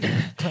kitchen.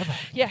 Clever.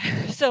 Yeah,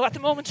 so at the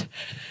moment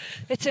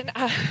it's in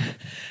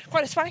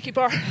quite a swanky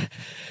bar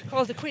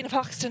called the Queen of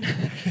Hoxton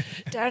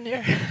down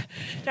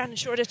in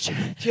Shoreditch. Do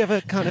you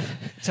ever kind of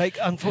take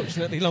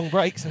unfortunately long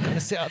breaks and kind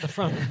of sit out the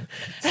front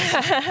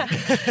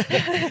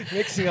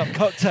mixing up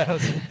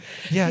cocktails?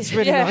 Yeah, it's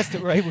really nice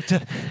that we're able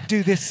to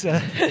do this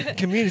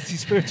community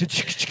spirited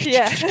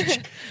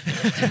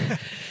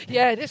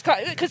Yeah, it is,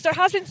 because there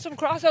has been some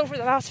crossover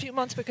the last few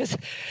months, because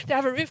they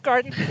have a roof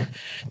garden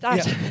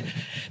that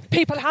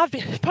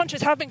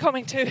punchers have been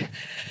coming to.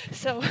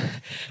 So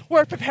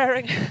we're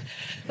preparing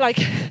like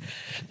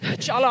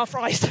jollof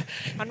rice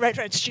and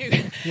red stew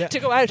to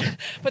go out.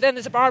 But then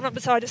there's a barman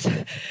beside us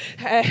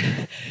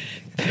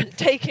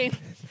taking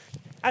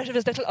out of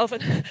his little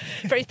oven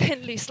very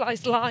thinly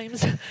sliced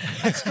limes and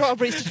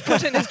strawberries to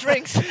put in his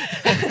drinks.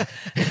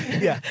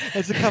 Yeah,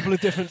 there's a couple of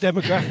different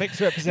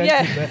demographics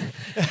represented there.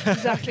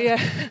 Exactly, yeah.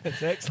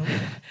 That's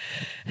excellent.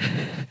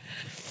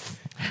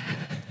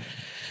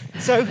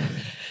 So,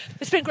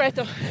 it's been great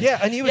though. Yeah,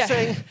 and you were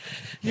saying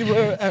you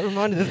were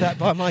reminded of that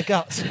by my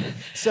guts.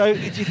 So, do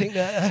you think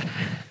that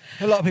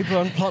a lot of people are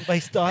on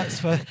plant-based diets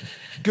for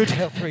good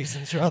health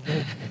reasons rather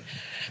than...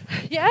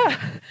 Yeah.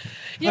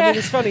 I mean,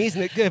 it's funny,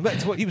 isn't it, going back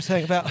to what you were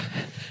saying about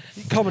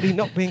comedy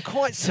not being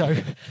quite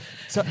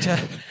such a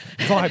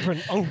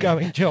vibrant,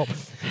 ongoing job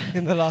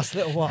in the last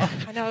little while.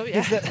 I know,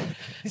 is that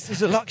this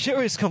is a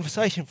luxurious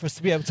conversation for us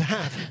to be able to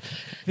have,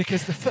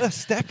 because the first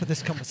step of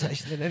this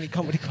conversation in any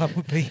comedy club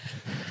would be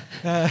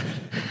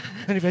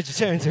any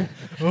vegetarians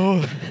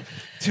who,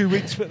 2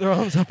 weeks put their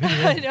arms up in the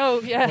air. I know,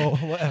 yeah. Or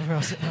whatever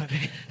else it might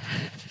be.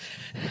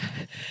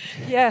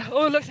 Yeah,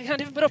 look, they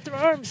can't even put up their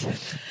arms.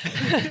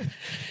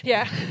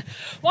 Yeah.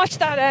 Watch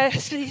that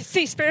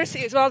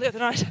Seaspiracy as well the other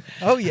night.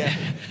 Oh, yeah.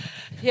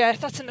 Yeah,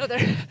 that's another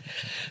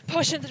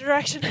push in the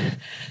direction.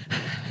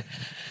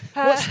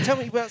 Tell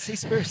me about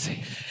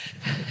Seaspiracy.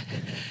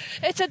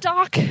 It's a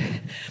doc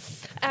in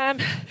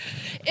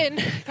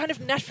kind of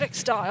Netflix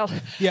style.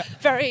 Yeah.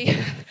 Very,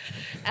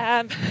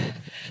 I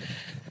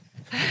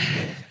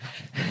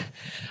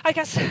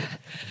guess,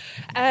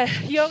 a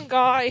young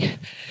guy.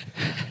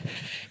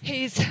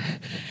 He's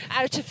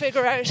out to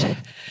figure out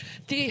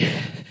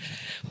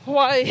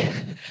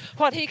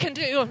what he can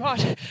do and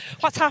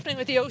what's happening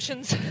with the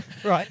oceans.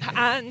 Right.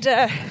 And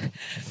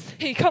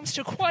he comes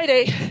to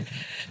quite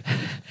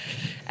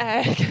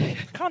a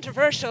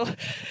controversial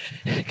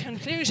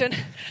conclusion.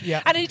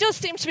 Yeah. And he does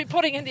seem to be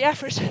putting in the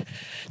effort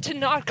to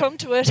not come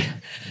to it.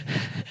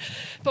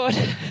 But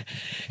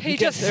he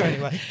gets just there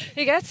anyway.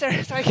 He gets there.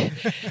 It's like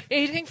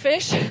eating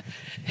fish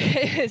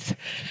is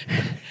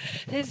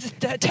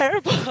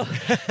terrible.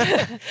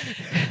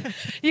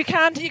 You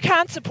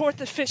can't support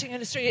the fishing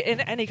industry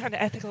in any kind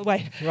of ethical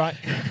way. Right.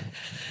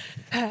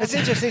 It's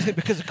interesting, isn't it?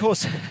 Because of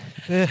course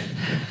the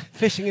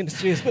fishing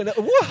industry has been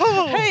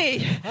whoa.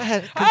 Hey,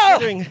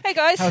 considering hey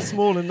guys, how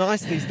small and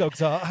nice these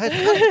dogs are, I had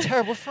a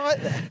terrible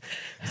fright there.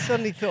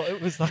 Suddenly thought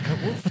it was like a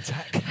wolf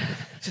attack.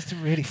 Just a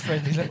really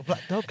friendly little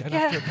black dog going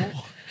after a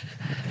boar.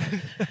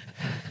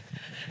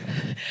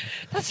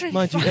 That's really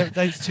Mind fun. you,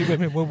 those two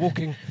women were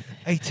walking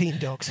 18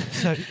 dogs,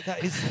 so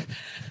that is...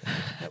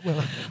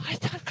 well, I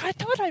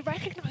thought I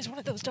recognised one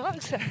of those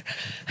dogs there.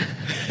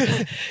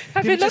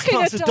 I've you been just looking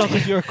passed at a dog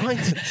of your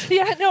acquaintance.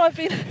 Yeah, no, I've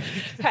been.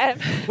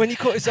 When you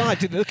caught his eye,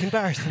 did it look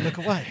embarrassed and look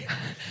away?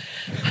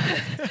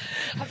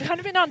 I've kind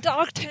of been on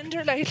dog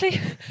Tinder lately,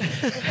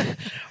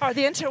 or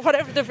the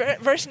whatever the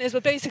version is,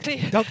 but basically.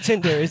 Dog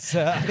Tinder is,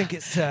 I think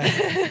it's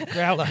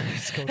Growler.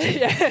 It's called.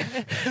 Yeah,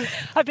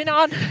 I've been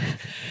on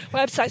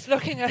websites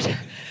looking at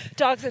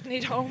dogs that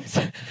need homes,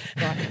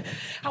 Right.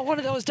 and one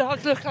of those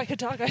dogs looked like a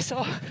dog I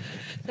saw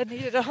that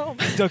needed a home.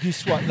 Dog you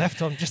swiped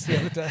left on just the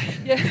other day.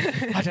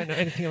 Yeah. I don't know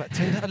anything about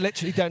Tinder. I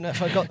literally don't know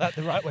if I got that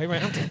the right way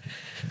round.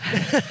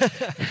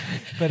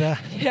 But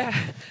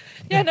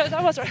Yeah, no,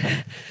 that was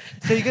right.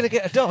 so you're going to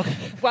get a dog.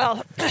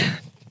 Well,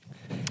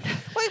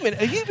 Wait a minute,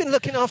 have you been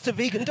looking after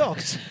vegan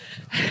dogs?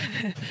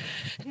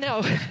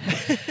 no,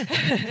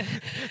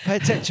 Pay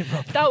attention,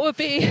 Rob. that would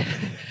be.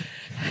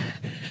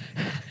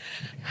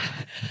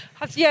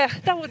 Yeah,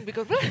 that wouldn't be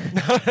good, would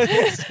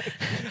it?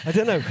 I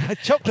don't know.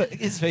 Chocolate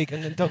is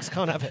vegan and dogs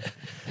can't have it.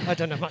 I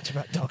don't know much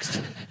about dogs,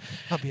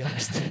 I'll be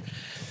honest.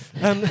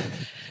 No,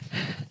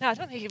 I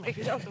don't think you make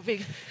your dog go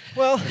vegan.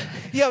 Well,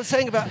 yeah, I was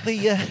saying about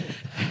the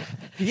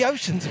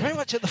oceans are very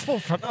much at the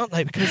forefront, aren't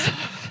they? Because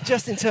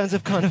just in terms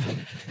of kind of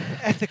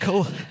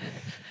ethical,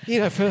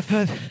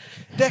 for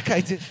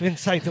decades it's been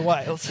save the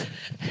whales,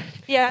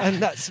 Yeah.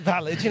 and that's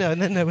valid,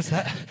 and then there was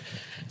that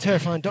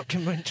terrifying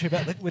documentary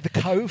with the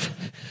Cove,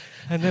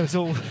 and there was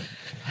all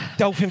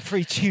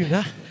dolphin-free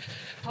tuna.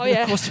 Oh, And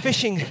yeah. of course,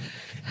 fishing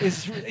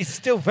is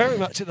still very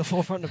much at the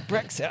forefront of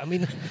Brexit. I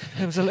mean,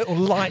 there was a little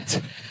light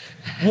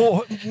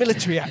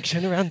military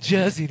action around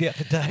Jersey the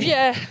other day.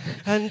 Yeah.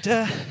 And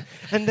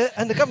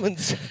the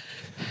government's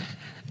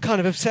kind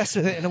of obsessed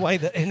with it in a way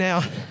that in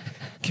our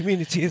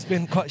community has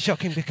been quite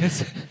shocking,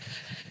 because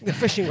the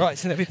fishing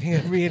rights and everything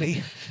are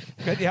really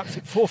at the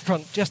absolute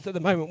forefront just at the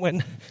moment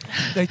when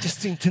they just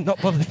seem to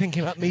not bother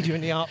thinking about media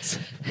and the arts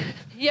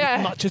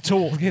Yeah. much at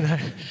all,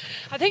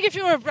 I think if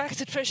you were a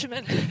Brexit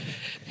fisherman,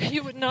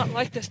 you would not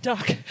like this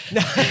dog.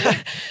 I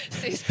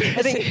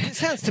think it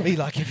sounds to me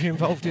like if you're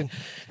involved in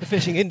the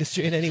fishing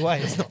industry in any way,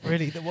 it's not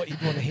really what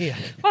you'd want to hear.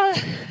 Well,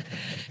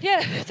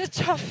 yeah, it's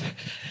tough.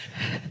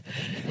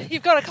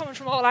 You've got it coming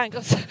from all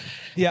angles.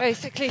 Yeah.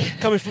 Basically.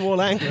 Coming from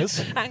all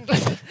anglers.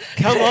 Angles.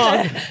 Come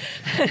on.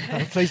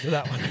 I'm pleased with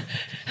that one.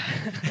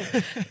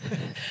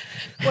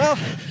 Well,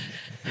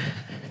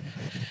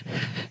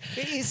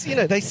 it is,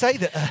 they say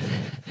that a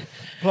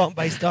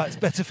plant-based diet's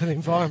better for the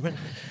environment,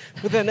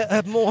 but then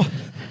at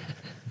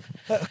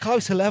a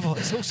closer level,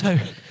 it's also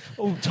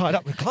all tied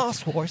up with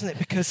class war, isn't it?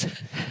 Because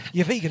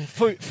your vegan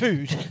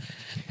food,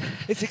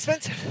 it's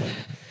expensive.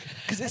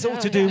 Because it's all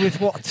to do with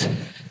what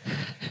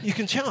you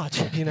can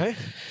charge,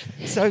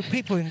 So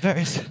people in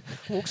various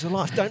walks of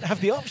life don't have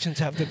the option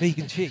to have the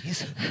vegan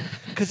cheese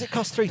because it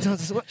costs 3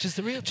 times as much as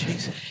the real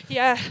cheese.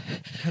 Yeah.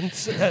 And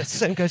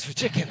same goes for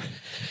chicken.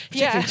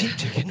 Yeah. Particularly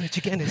cheap chicken, which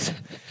again is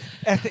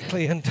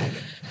ethically and,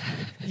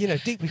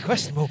 deeply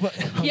questionable, but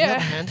on the other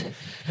hand,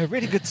 a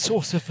really good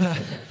source of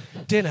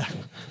dinner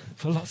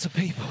for lots of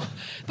people.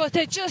 But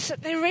they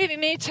really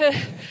need to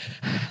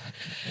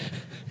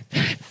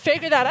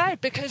figure that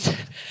out, because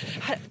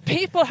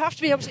people have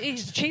to be able to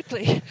eat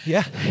cheaply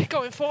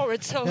going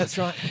forward. So That's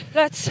right.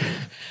 Let's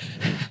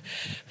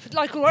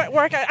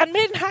work out, and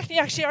Made in Hackney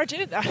actually are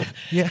doing that.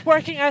 Yeah.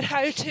 Working out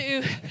how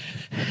to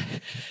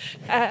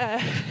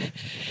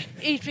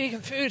eat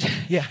vegan food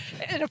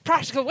in a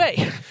practical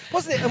way.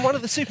 Wasn't it? And one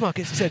of the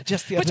supermarkets said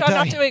just the other day. Which I'm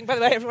not doing, by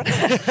the way, everyone.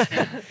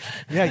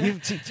 Yeah,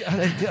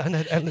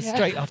 and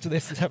straight after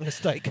this is having a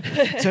steak.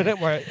 So don't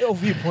worry, all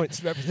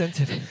viewpoints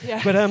represented.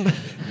 Yeah. But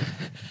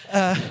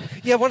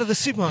one of the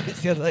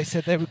supermarkets the other day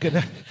said they were going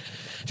to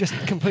just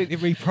completely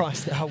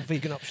reprice the whole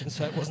vegan option,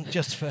 so it wasn't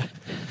just for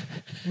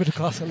middle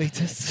class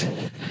elitists.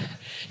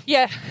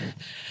 Yeah.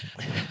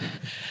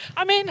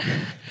 I mean,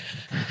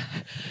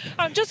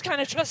 I'm just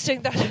kind of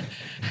trusting that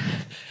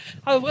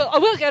I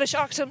will get a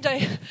shock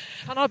someday,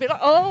 and I'll be like,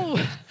 oh,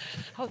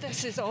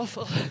 this is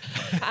awful,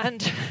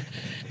 and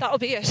that'll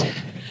be it.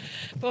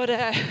 But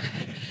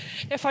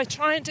if I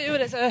try and do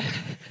it as a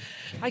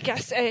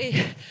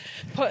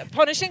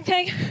punishing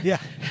thing,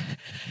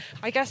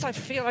 I guess I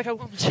feel like I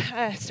won't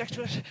stick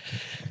to it.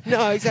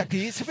 No,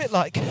 exactly. It's a bit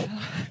like,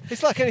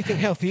 it's like anything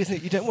healthy, isn't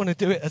it? You don't want to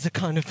do it as a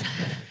kind of,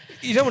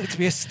 you don't want it to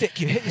be a stick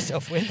you hit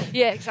yourself with.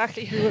 Yeah,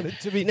 exactly. You want it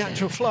to be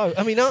natural flow.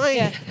 I mean,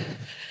 I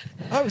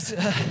was...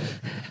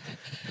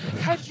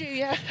 How did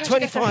you,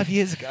 25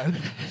 years ago,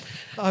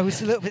 I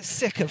was a little bit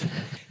sick of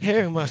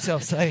hearing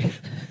myself say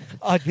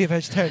I'd be a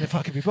vegetarian if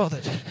I could be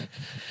bothered.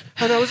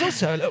 And I was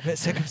also a little bit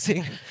sick of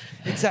seeing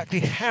exactly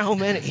how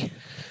many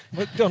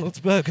McDonald's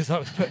burgers I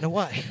was putting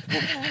away.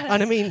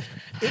 And I mean,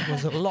 it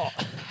was a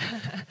lot.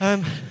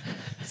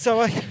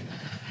 So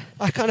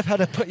I kind of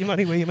had a put your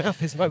money where your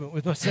mouth is moment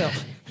with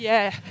myself.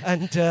 Yeah.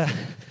 And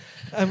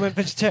went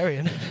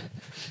vegetarian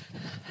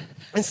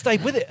and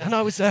stayed with it. And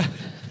I was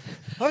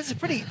I was a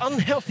pretty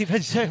unhealthy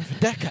vegetarian for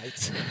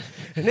decades.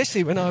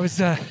 Initially, when I was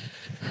a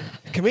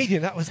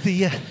comedian, that was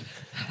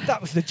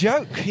the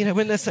joke. You know,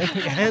 when they're saying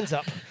put your hands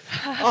up,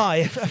 I,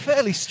 a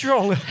fairly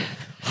strong,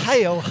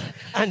 hale,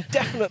 and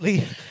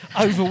definitely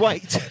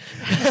overweight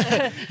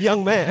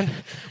young man,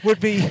 would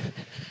be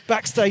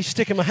backstage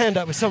sticking my hand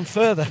up with some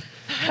further.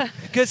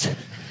 Because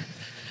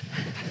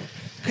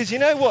you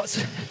know what's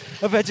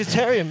a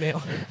vegetarian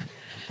meal?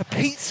 A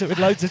pizza with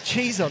loads of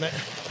cheese on it.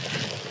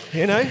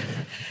 You know?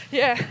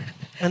 Yeah.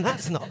 And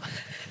that's not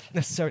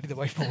necessarily the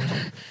way forward.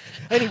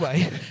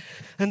 Anyway,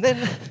 and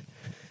then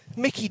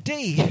Mickey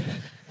D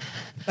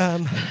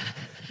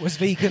was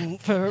vegan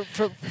for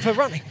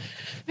running.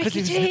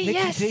 Mickey D,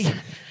 yes. D,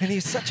 and he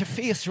was such a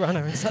fierce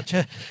runner and such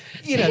a,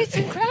 you know... He's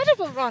an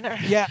incredible runner.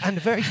 Yeah, and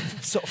a very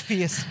sort of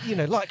fierce, you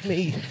know, like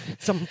me,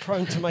 someone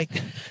prone to make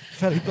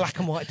fairly black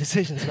and white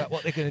decisions about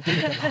what they're going to do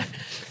with their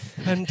life.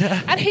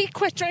 And he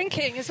quit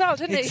drinking as well,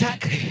 didn't he?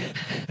 Exactly.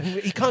 And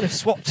he kind of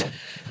swapped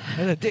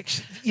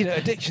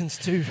addictions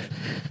to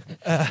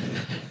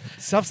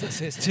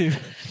substances to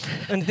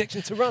an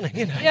addiction to running,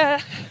 you know.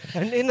 Yeah.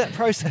 And in that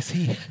process,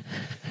 he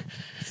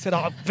said,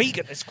 "Oh,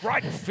 vegan, it's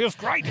great, it feels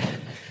great."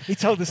 He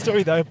told the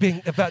story, though,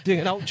 about doing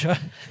an ultra,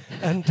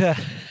 and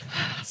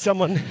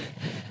someone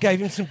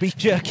gave him some beef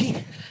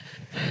jerky,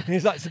 and he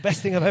was like, "It's the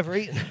best thing I've ever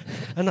eaten."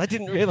 And I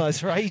didn't realise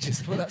for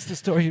ages, but that's the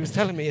story he was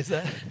telling me, is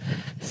that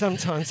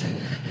sometimes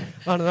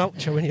on an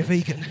ultra, when you're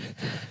vegan,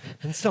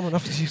 and someone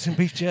offers you some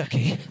beef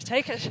jerky,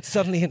 take it.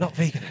 Suddenly you're not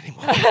vegan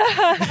anymore.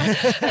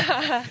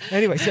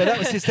 Anyway, so that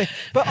was his thing.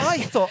 But I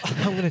thought,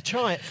 I'm going to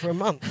try it for a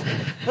month.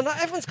 And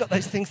everyone's got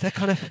those things they're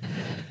kind of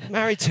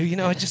married to. You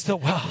know, I just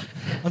thought, well,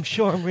 I'm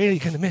sure I'm really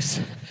going to miss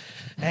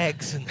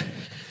eggs. And,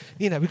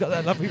 you know, we've got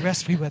that lovely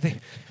recipe where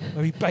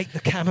we bake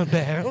the camembert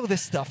and all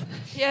this stuff.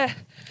 Yeah.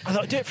 I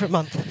thought, I'd do it for a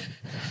month.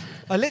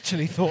 I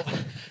literally thought,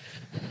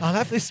 I'll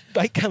have this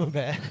baked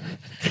camembert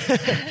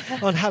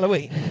on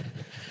Halloween.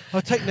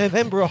 I'll take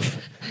November off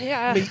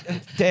meat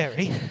and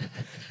dairy,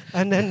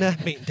 and then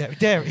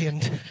dairy,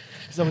 and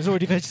because I was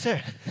already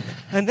vegetarian.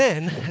 And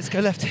then, let's go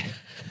left here,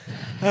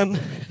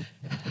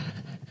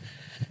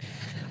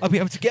 I'll be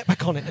able to get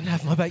back on it and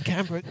have my baked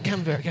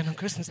camembert again on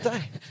Christmas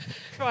Day.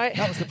 Right.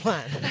 That was the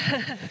plan.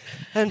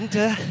 And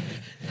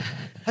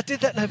I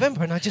did that in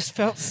November, and I just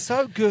felt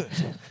so good,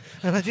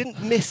 and I didn't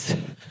miss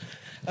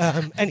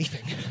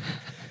anything.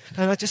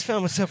 And I just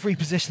found myself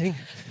repositioning,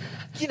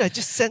 you know,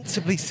 just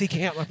sensibly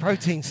seeking out my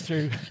proteins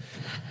through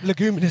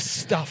leguminous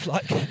stuff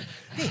like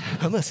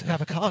hummus and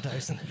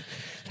avocados. And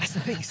that's the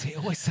thing, you see, it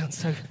always sounds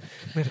so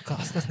middle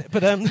class, doesn't it?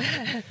 But and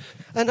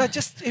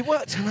it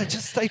worked, and I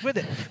just stayed with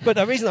it. But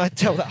the reason I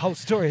tell that whole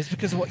story is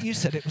because of what you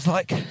said. It was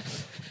like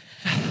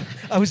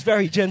I was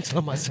very gentle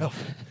on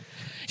myself.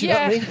 Do you know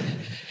what I mean?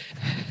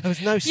 There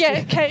was no Yeah,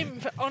 it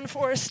came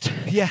unforced.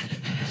 Yeah.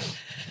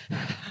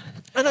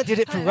 And I did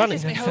it for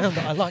running and found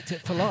that I liked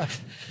it for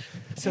life.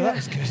 So that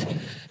was good.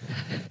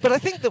 But I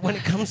think that when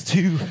it comes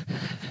to,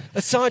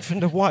 aside from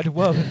the wider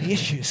world and the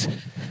issues,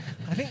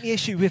 I think the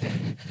issue with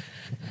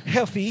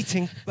healthy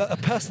eating at a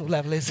personal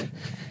level is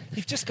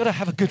you've just got to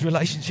have a good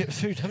relationship with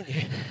food, haven't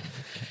you?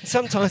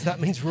 Sometimes that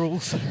means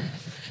rules,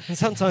 and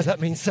sometimes that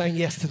means saying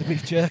yes to the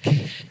beef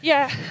jerky.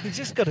 Yeah. You've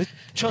just got to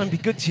try and be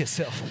good to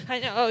yourself. I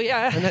know,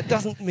 yeah. And that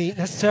doesn't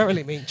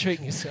necessarily mean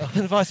treating yourself,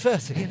 and vice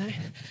versa, you know?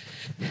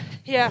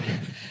 Yeah.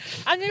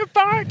 And your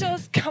bar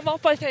does come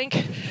up, I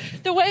think.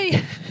 The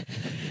way,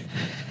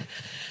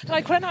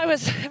 like when I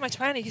was in my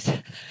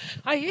 20s,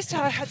 I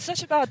had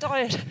such a bad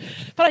diet,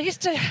 but I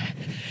used to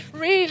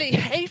really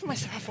hate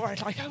myself for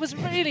it. Like, I was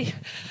really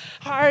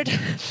hard.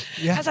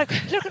 Yeah. I was like,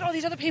 look at all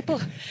these other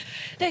people.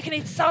 They can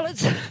eat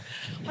salads.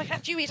 Why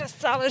can't you eat a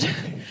salad?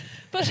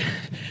 But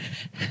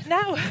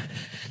now,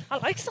 I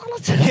like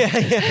salads. Yeah,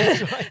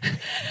 that's right.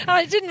 And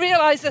I didn't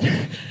realise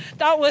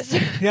that was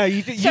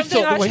you thought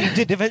that when you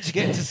did eventually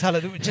get into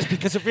salad, it was just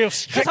because of real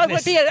strictness. Because I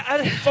would be a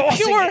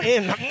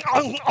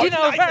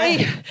pure,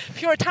 very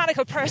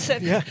puritanical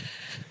person. Yeah.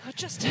 I'd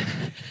just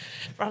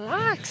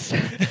relax.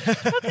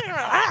 Okay,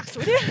 relax,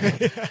 would you?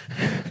 Yeah.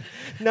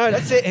 No,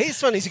 that's it.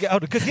 It's funny to get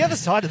older, because the other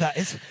side of that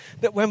is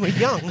that when we're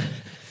young,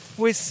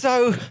 we're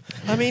so,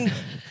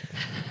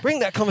 bring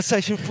that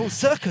conversation full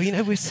circle, you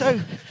know, we're so,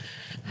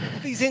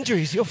 these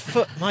injuries, your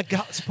foot, my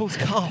guts, Paul's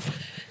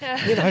calf,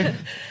 Yeah. you know,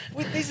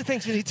 these are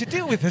things we need to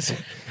deal with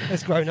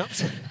as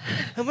grown-ups.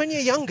 And when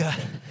you're younger,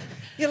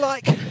 you're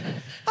like,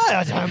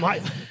 I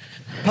might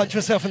punch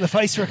myself in the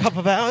face for a couple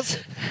of hours,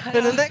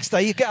 and the next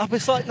day you get up,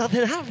 it's like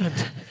nothing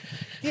happened.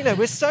 You know,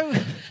 we're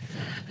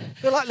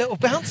like little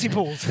bouncy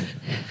balls.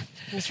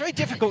 And it's very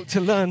difficult to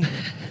learn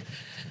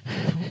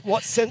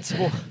what's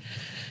sensible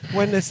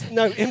when there's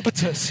no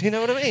impetus, you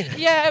know what I mean?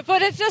 Yeah,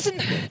 but it just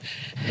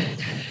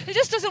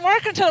doesn't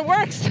work until it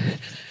works.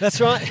 That's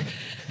right.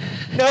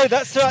 No,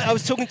 that's right. I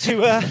was talking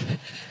to,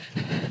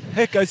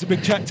 here goes a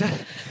big tractor.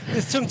 I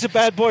was talking to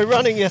Bad Boy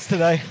Running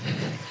yesterday,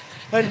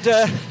 and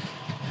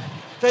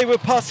they were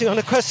passing on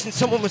a question.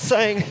 Someone was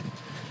saying,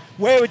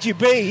 where would you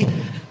be?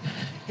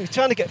 He was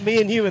trying to get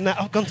me and you in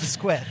that, I've gone to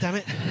square, damn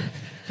it.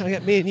 Trying to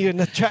get me and you in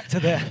the tractor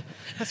there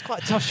That's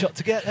quite a tough shot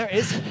to get. There it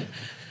is.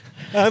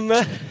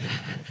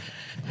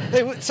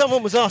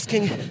 Someone was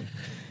asking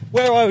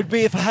where I would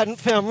be if I hadn't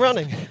found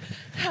running.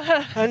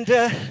 And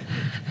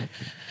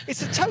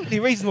it's a totally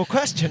reasonable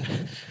question,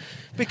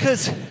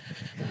 because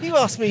you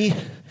asked me,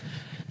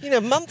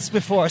 months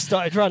before I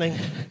started running,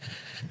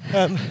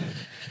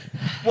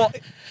 what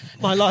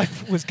my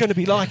life was going to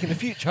be like in the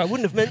future. I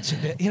wouldn't have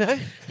mentioned it,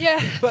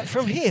 Yeah. But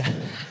from here,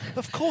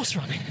 of course,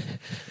 running.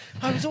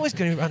 I was always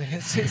going to be running.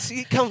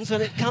 It comes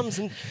when it comes,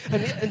 and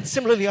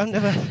similarly, I'm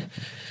never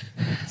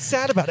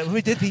sad about it. When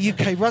we did the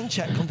UK Run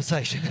Check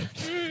conversation,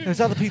 there was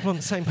other people on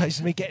the same page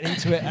as me getting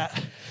into it at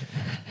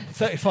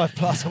 35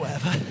 plus or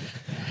whatever,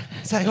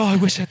 saying, I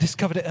wish I'd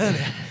discovered it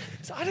earlier.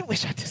 So I don't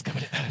wish I'd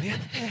discovered it earlier,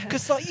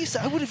 because like you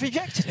said, I would have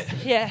rejected it.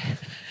 Yeah.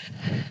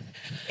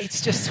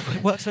 It's just,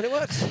 it works when it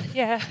works.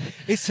 Yeah.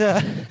 It's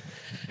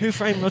Who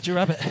Framed Roger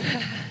Rabbit?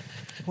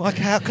 Like,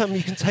 how come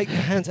you can take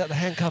your hands out of the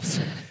handcuffs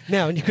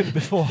now and you couldn't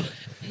before?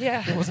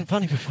 Yeah. It wasn't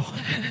funny before.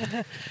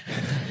 When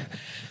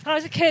I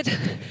was a kid,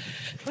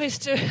 we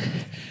used to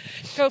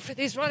go for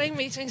these running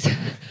meetings,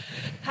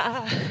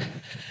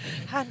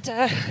 and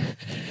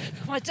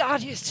my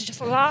dad used to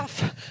just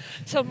laugh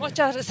so much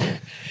at us,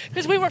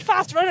 because we were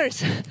fast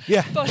runners.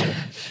 Yeah. But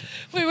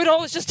we would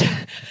always just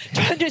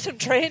try and do some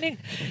training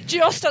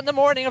just on the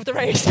morning of the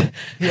race.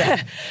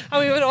 Yeah.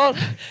 And we would all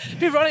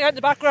be running out in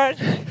the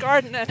background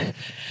garden, and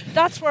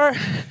that's where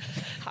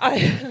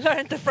I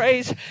learned the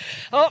phrase,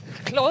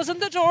 closing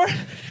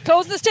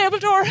the stable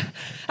door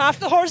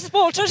after the horse is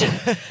bolted.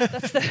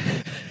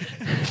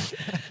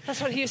 That's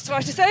what he used to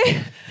like to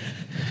say.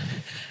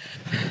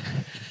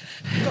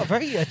 Got a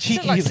very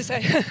Still likes to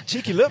say.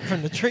 cheeky look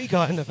from the tree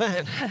guy in the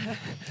van. I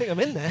think I'm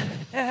in there.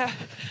 Yeah.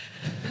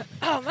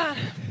 Oh man.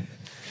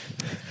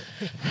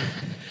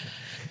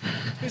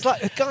 He's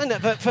like, the guy in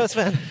that first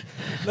van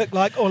looked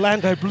like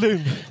Orlando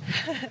Bloom,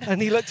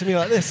 and he looked at me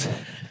like this.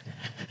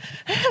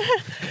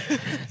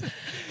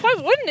 Why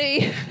wouldn't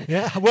he?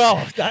 Yeah,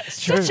 well,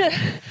 that's true.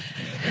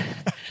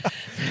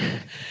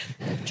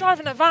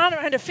 Driving a van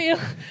around a field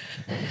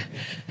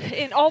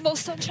in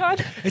almost sunshine.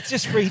 It's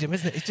just freedom,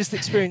 isn't it? It's just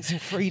experiencing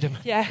freedom.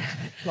 Yeah.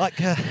 Like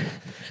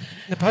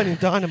Napoleon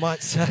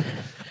Dynamite's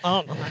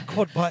aunt on that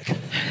quad bike.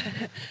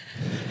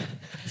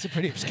 It's a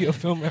pretty obscure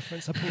film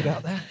reference I pulled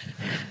out there.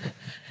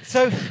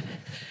 So,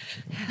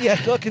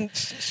 yeah, I can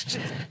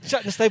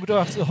shut the stable door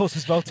after the horse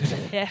was bolted.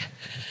 Yeah.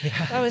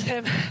 Yeah. That was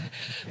him.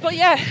 But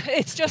yeah,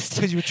 it's just...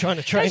 Because you were trying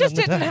to train I just on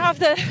the didn't have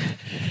the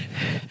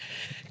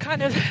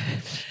kind of...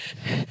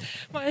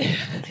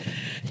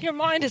 Your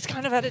mind is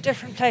kind of at a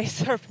different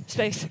place or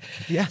space.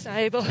 Yeah. It's not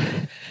able.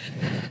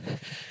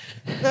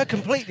 No,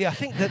 completely. I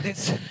think that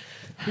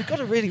we've got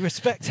to really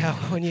respect how,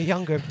 when you're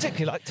younger,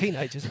 particularly like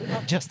teenagers, but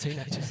not just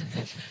teenagers,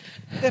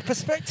 their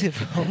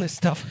perspective on this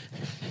stuff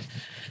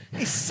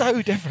is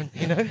so different,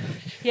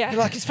 Yeah.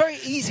 Like, it's very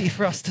easy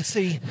for us to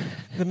see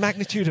the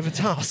magnitude of a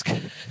task,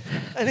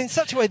 and in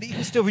such a way that you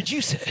can still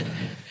reduce it.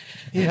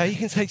 You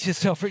can say to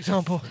yourself, for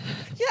example,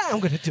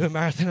 I'm going to do a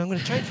marathon, I'm going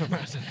to train for a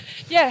marathon.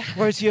 Yeah.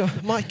 Whereas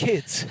my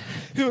kids,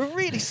 who are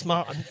really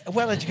smart and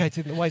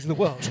well-educated in the ways of the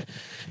world,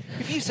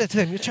 if you said to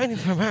them, you're training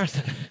for a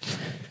marathon,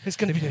 there's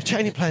going to be a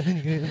training plan, then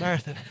you're going to do the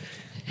marathon,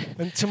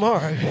 and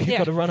tomorrow you've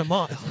got to run a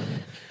mile,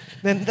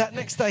 then that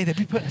next day they'd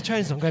be putting the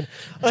trainers on going,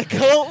 I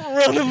can't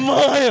run a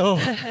mile.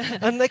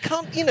 And they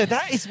can't,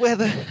 that is where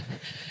the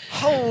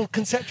whole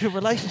conceptual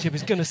relationship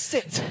is going to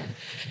sit.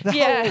 The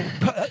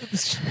whole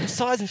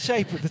size and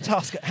shape of the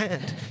task at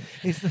hand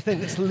is the thing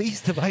that's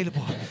least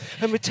available.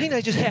 And with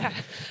teenagers,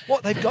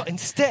 what they've got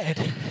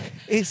instead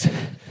is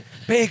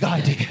big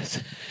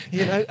ideas,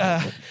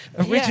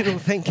 original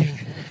thinking,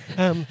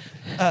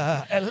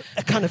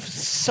 a kind of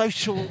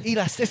social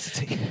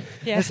elasticity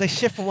as they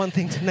shift from one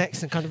thing to the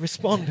next and kind of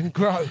respond and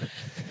grow.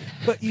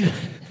 But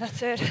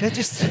that's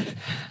it.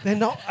 They're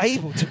not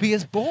able to be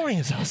as boring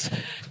as us.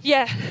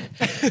 Yeah,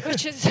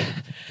 which is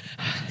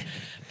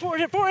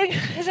boring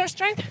is our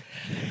strength.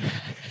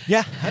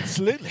 Yeah,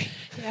 absolutely.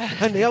 Yeah.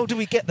 And the older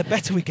we get, the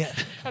better we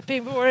get. At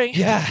being boring.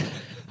 Yeah.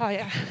 Oh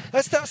yeah.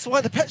 That's why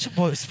the Pet Shop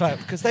Boys failed,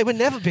 because they were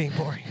never being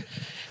boring.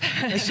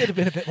 They should have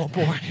been a bit more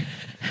boring.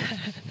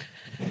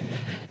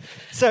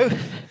 So,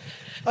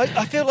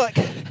 I feel like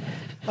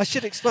I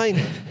should explain.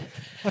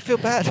 I feel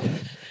bad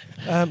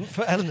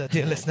for Eleanor,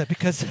 dear listener,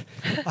 because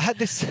I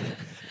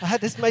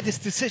made this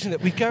decision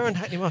that we'd go around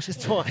Hackney Marshes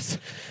twice,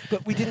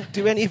 but we didn't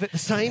do any of it the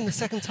same the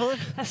second time.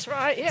 That's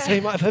right, yeah. So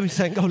you might have heard me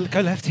saying, go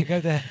left here, go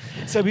there.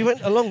 So we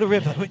went along the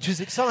river, which was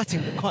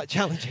exciting but quite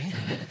challenging.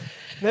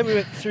 And then we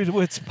went through the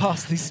woods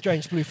past these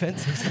strange blue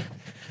fences.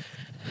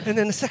 And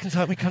then the second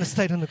time we kind of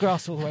stayed on the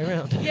grass all the way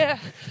around. Yeah.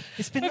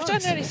 It's been We've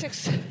nice. done nearly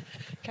 6K,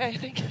 I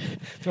think.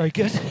 Very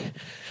good.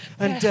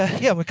 And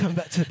we're coming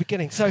back to the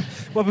beginning. So,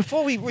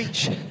 before we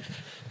reach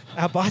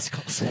our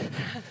bicycles,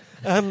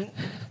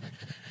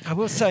 I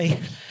will say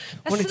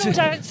Let's slow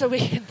down so we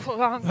can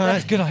prolong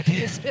That's a good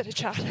idea. this bit of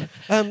chat.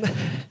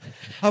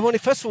 I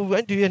wanted, first of all, we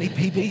won't do any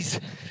PBs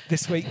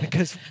this week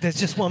because there's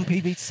just one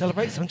PB to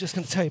celebrate, so I'm just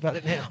going to tell you about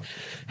it now.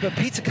 But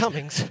Peter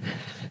Cummings,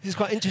 this is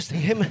quite interesting,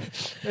 him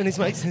and his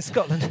mates in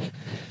Scotland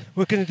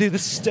were going to do the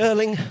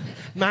Stirling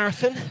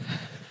Marathon,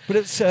 but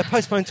it's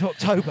postponed to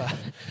October.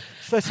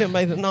 It's supposed to be on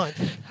May the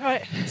 9th.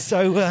 Right.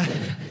 So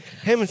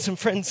him and some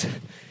friends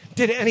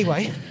did it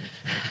anyway,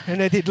 and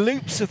they did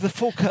loops of the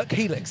Falkirk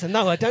Helix. And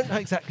no, I don't know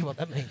exactly what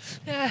that means.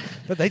 Yeah.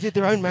 But they did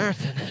their own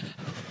marathon.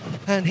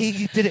 And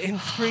he did it in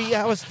 3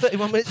 hours,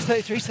 31 minutes,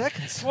 33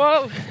 seconds.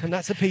 Whoa. And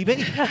that's a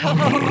PB. Oh,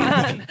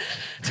 man.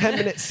 10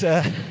 minutes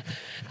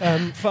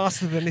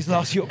faster than his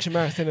last Yorkshire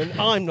Marathon. And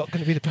I'm not going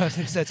to be the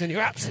person who says, and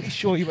you're absolutely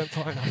sure you went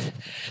far enough.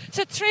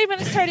 So 3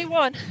 minutes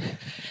 31.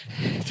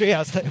 3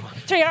 hours, 31.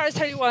 3 hours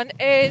 31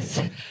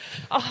 is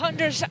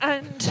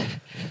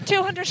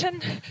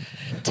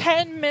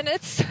 210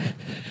 minutes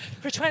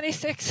for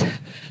 26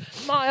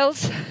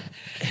 miles.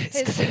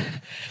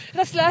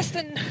 That's less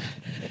than...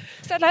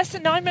 Is that less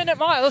than 9 minute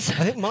miles? I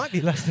think it might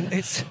be less than...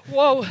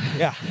 Whoa.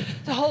 Yeah.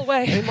 The whole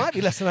way. It might be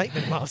less than 8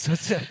 minute miles. So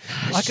it's,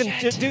 I can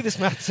just do this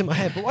maths in my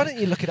head, but why don't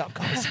you look it up,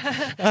 guys?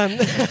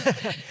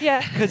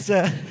 Yeah. Because,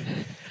 8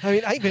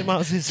 minute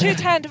miles is...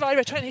 210 divided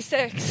by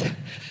 26.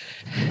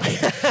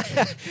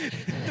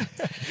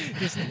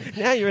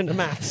 Now you're in the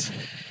maths.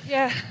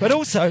 Yeah. But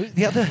also,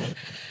 the other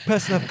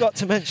person I've got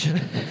to mention...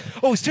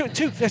 Oh, it's two.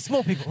 There's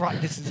small people.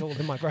 Right, this is all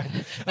in my brain.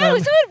 No,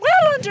 it's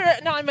well under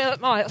 9 minute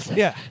miles.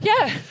 Yeah.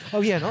 Yeah.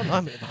 Oh, yeah, not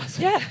 9 minute miles.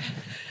 Yeah.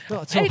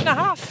 Not at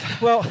all.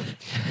 8.5. Well,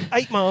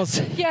 8 miles.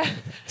 Yeah.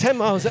 10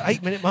 miles at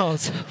 8 minute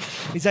miles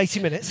is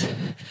 80 minutes.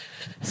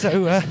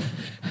 So,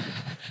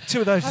 2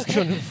 of those is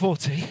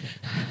 240.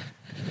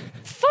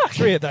 Fuck.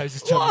 3 of those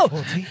is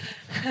 240.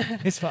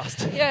 It's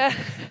fast. Yeah.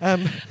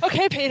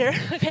 Okay, Peter.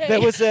 Okay. There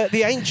was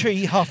the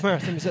Aintree half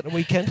marathon was at the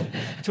weekend.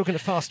 Talking to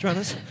fast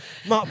runners,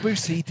 Mark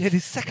Boosie did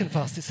his second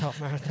fastest half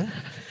marathon,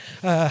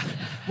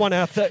 1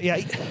 hour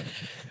 38,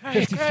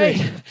 53. Great.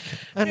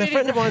 And Really a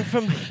friend of mine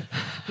from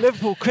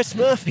Liverpool, Chris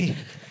Murphy,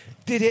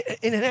 did it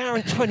in 1 hour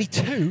and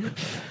 22.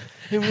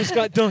 And was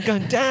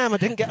going, damn, I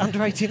didn't get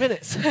under 80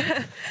 minutes.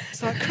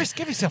 It's like, Chris,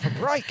 give yourself a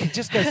break. It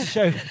just goes to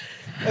show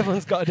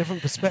everyone's got a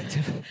different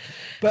perspective.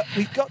 But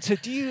we've got to,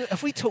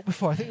 have we talked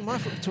before? I think we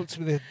might have talked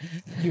with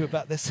you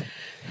about this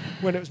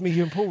when it was me,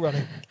 you and Paul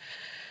running.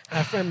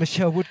 Our friend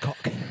Michelle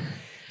Woodcock,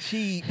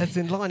 she has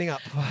been lining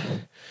up for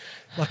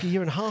like 1.5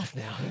 years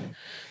now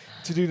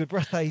to do the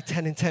Breathe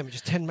 10 in 10, which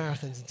is 10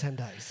 marathons in 10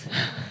 days.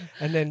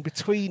 And then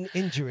between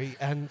injury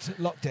and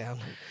lockdown,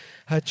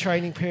 her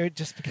training period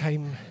just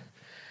became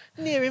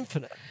near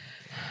infinite.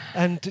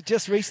 And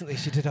just recently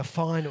she did her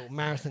final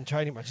marathon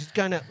training run. She's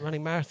going out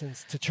running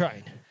marathons to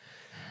train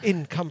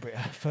in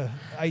Cumbria for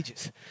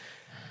ages.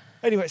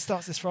 Anyway, it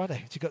starts this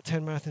Friday. She's got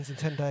 10 marathons in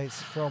 10 days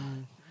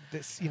from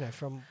this,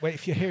 from, well,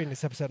 if you're hearing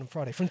this episode on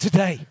Friday, from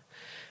today.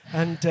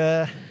 And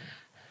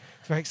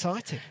it's very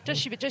exciting. Does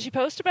she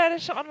post about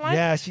it online?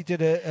 Yeah, she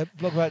did a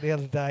blog about it the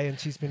other day, and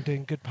she's been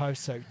doing good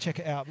posts, so check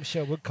it out,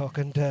 Michelle Woodcock.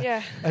 And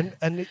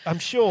and I'm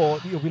sure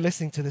you'll be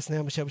listening to this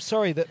now, Michelle. I'm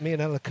sorry that me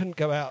and Ella couldn't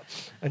go out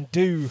and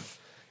do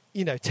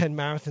 10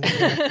 marathons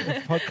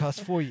of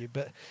podcast for you,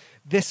 but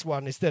this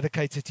one is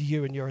dedicated to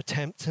you and your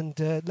attempt, and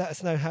let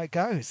us know how it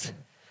goes.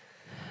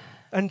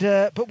 And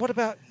but what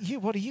about you?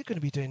 What are you going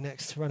to be doing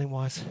next, running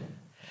wise?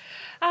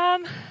 I'll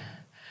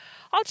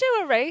do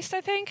a race,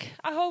 I think.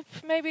 I hope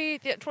maybe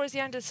towards the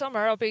end of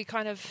summer I'll be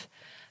kind of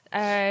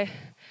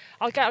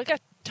I'll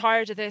get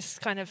tired of this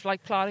kind of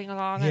like plodding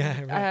along. Yeah,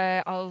 and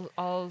right.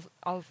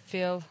 I'll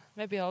feel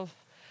a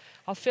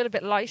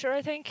bit lighter,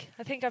 I think.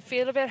 I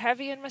feel a bit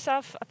heavy in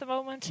myself at the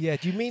moment. Yeah,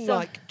 do you mean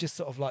like just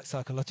sort of like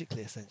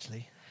psychologically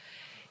essentially?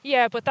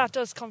 Yeah, but that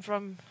does come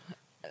from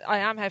I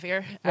am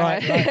heavier.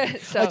 Right.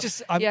 So,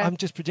 I'm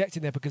just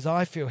projecting there because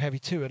I feel heavy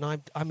too, and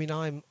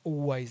I'm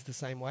always the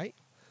same weight.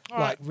 Right.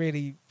 Like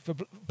really, for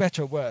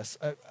better or worse,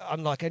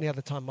 unlike any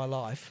other time in my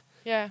life.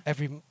 Yeah.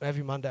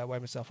 Every Monday I weigh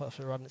myself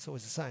after a run. It's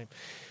always the same.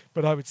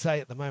 But I would say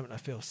at the moment I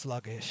feel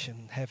sluggish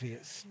and heavy.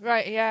 It's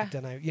right. Yeah. I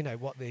don't know.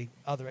 What the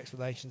other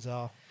explanations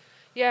are.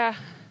 Yeah.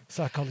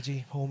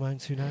 Psychology,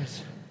 hormones. Who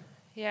knows?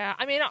 Yeah.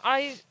 I mean,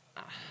 I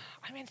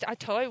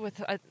toy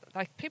with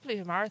like people who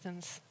do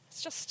marathons.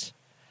 It's just.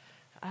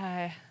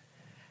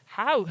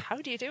 How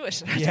do you do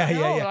it? I don't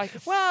know. Yeah. Like,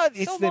 well,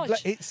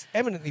 it's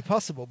eminently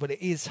possible, but it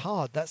is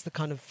hard. That's the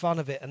kind of fun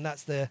of it, and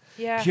that's the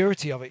Yeah.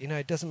 purity of it.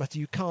 It doesn't matter.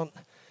 You can't.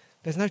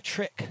 There's no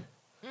trick.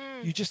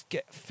 You just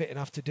get fit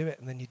enough to do it,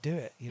 and then you do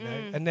it.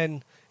 And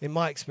then, in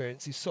my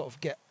experience, you sort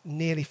of get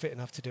nearly fit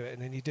enough to do it,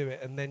 and then you do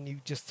it, and then you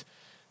just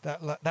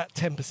that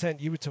 10%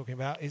 you were talking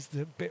about is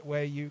the bit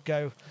where you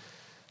go.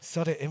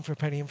 Sod it, in for a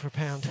penny, in for a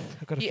pound.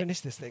 I've got to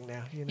finish this thing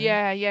now.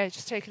 Yeah,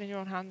 just take it in your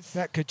own hands.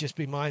 That could just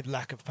be my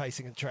lack of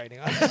pacing and training.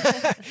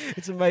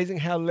 It's amazing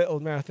how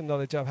little marathon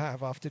knowledge I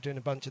have after doing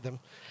a bunch of them.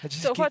 I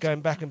just keep going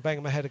back and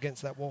banging my head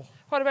against that wall.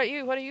 What about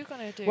you? What are you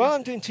going to do? Well,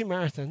 I'm doing 2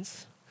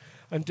 marathons.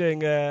 I'm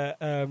doing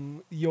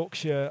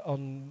Yorkshire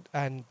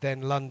and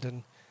then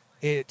London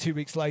 2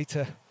 weeks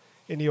later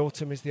in the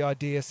autumn is the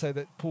idea, so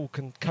that Paul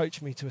can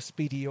coach me to a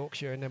speedy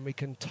Yorkshire and then we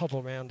can toddle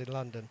around in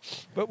London.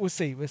 But we'll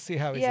see. We'll see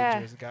how his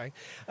injuries are going.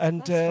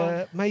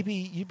 And maybe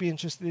you'd be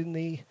interested in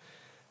the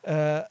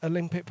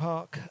Olympic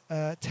Park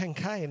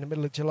 10K in the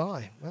middle of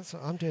July.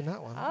 I'm doing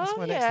that one. That's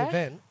my next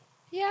event.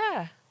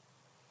 Yeah.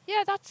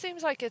 Yeah, that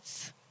seems like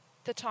it's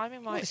the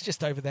timing might... Well, it's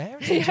just over there.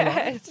 It's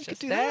July. It's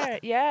just there.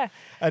 Yeah.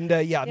 And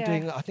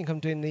I think I'm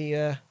doing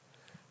the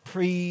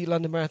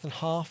pre-London Marathon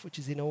half, which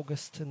is in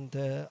August, and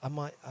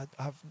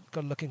I've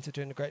got to look into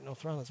doing the Great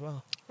North Run as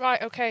well.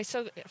 Right, okay,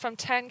 so from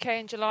 10K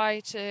in July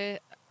to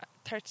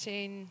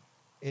 13...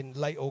 In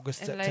late August,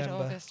 September. Late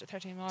August to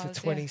 13 miles, to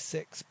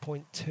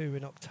 26.2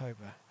 in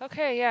October.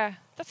 Okay, yeah,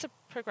 that's a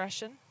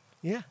progression.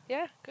 Yeah.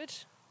 Yeah, good.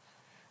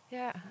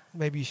 Yeah.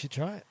 Maybe you should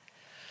try it.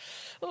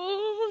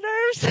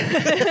 Oh, nurse.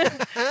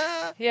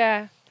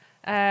 Yeah.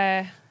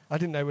 I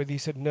didn't know whether you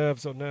said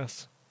nerves or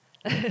nurse.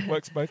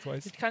 Works both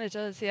ways. It kind of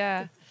does,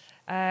 yeah.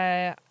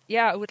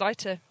 Yeah, I would like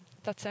to.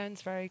 That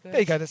sounds very good. There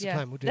you go, that's the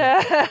plan. We'll do it.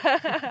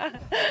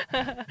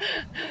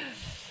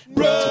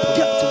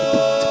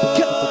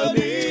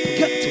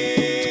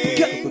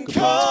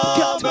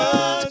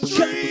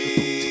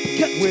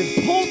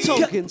 With Paul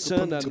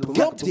Tomkinson and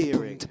Rob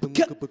Deering.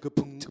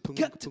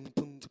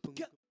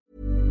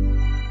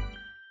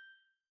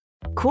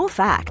 Cool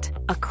fact,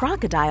 a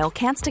crocodile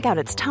can't stick out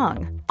its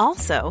tongue.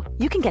 Also,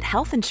 you can get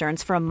health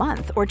insurance for a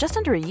month or just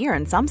under a year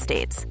in some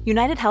states.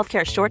 United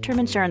Healthcare short-term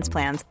insurance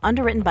plans,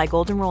 underwritten by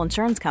Golden Rule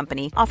Insurance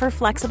Company, offer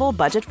flexible,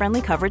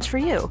 budget-friendly coverage for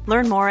you.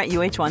 Learn more at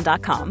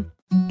uh1.com.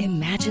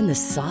 Imagine the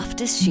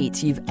softest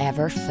sheets you've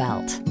ever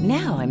felt.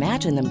 Now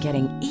imagine them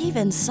getting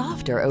even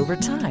softer over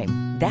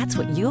time. That's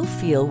what you'll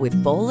feel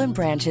with Boll &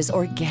 Branch's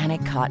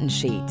organic cotton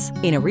sheets.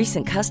 In a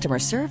recent customer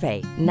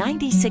survey,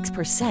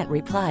 96%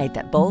 replied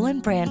that Boll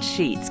 & Branch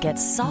sheets get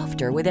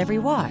softer with every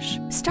wash.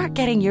 Start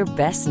getting your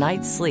best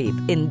night's sleep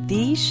in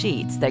these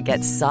sheets that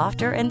get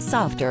softer and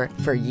softer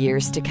for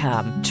years to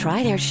come.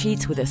 Try their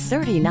sheets with a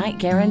 30-night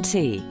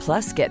guarantee.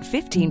 Plus, get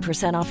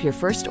 15% off your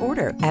first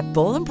order at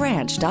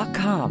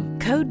bollandbranch.com.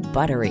 Code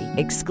BUTTERY.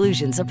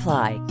 Exclusions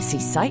apply. See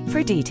site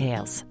for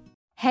details.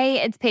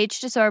 Hey, it's Paige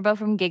DeSorbo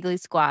from Giggly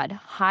Squad.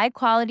 High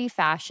quality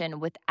fashion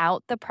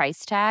without the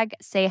price tag.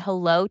 Say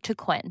hello to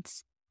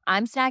Quince.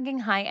 I'm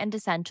snagging high-end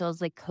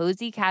essentials like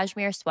cozy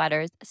cashmere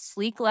sweaters,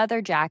 sleek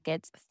leather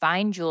jackets,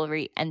 fine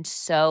jewelry, and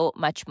so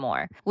much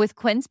more. With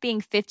Quince being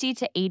 50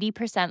 to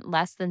 80%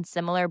 less than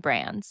similar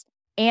brands.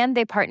 And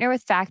they partner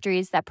with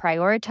factories that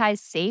prioritize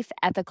safe,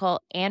 ethical,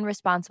 and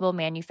responsible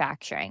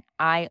manufacturing.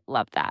 I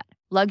love that.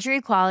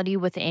 Luxury quality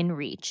within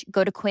reach.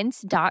 Go to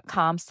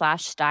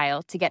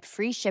quince.com/style to get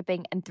free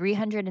shipping and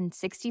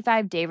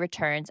 365-day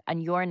returns on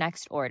your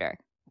next order.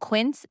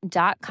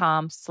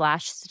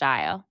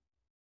 Quince.com/style.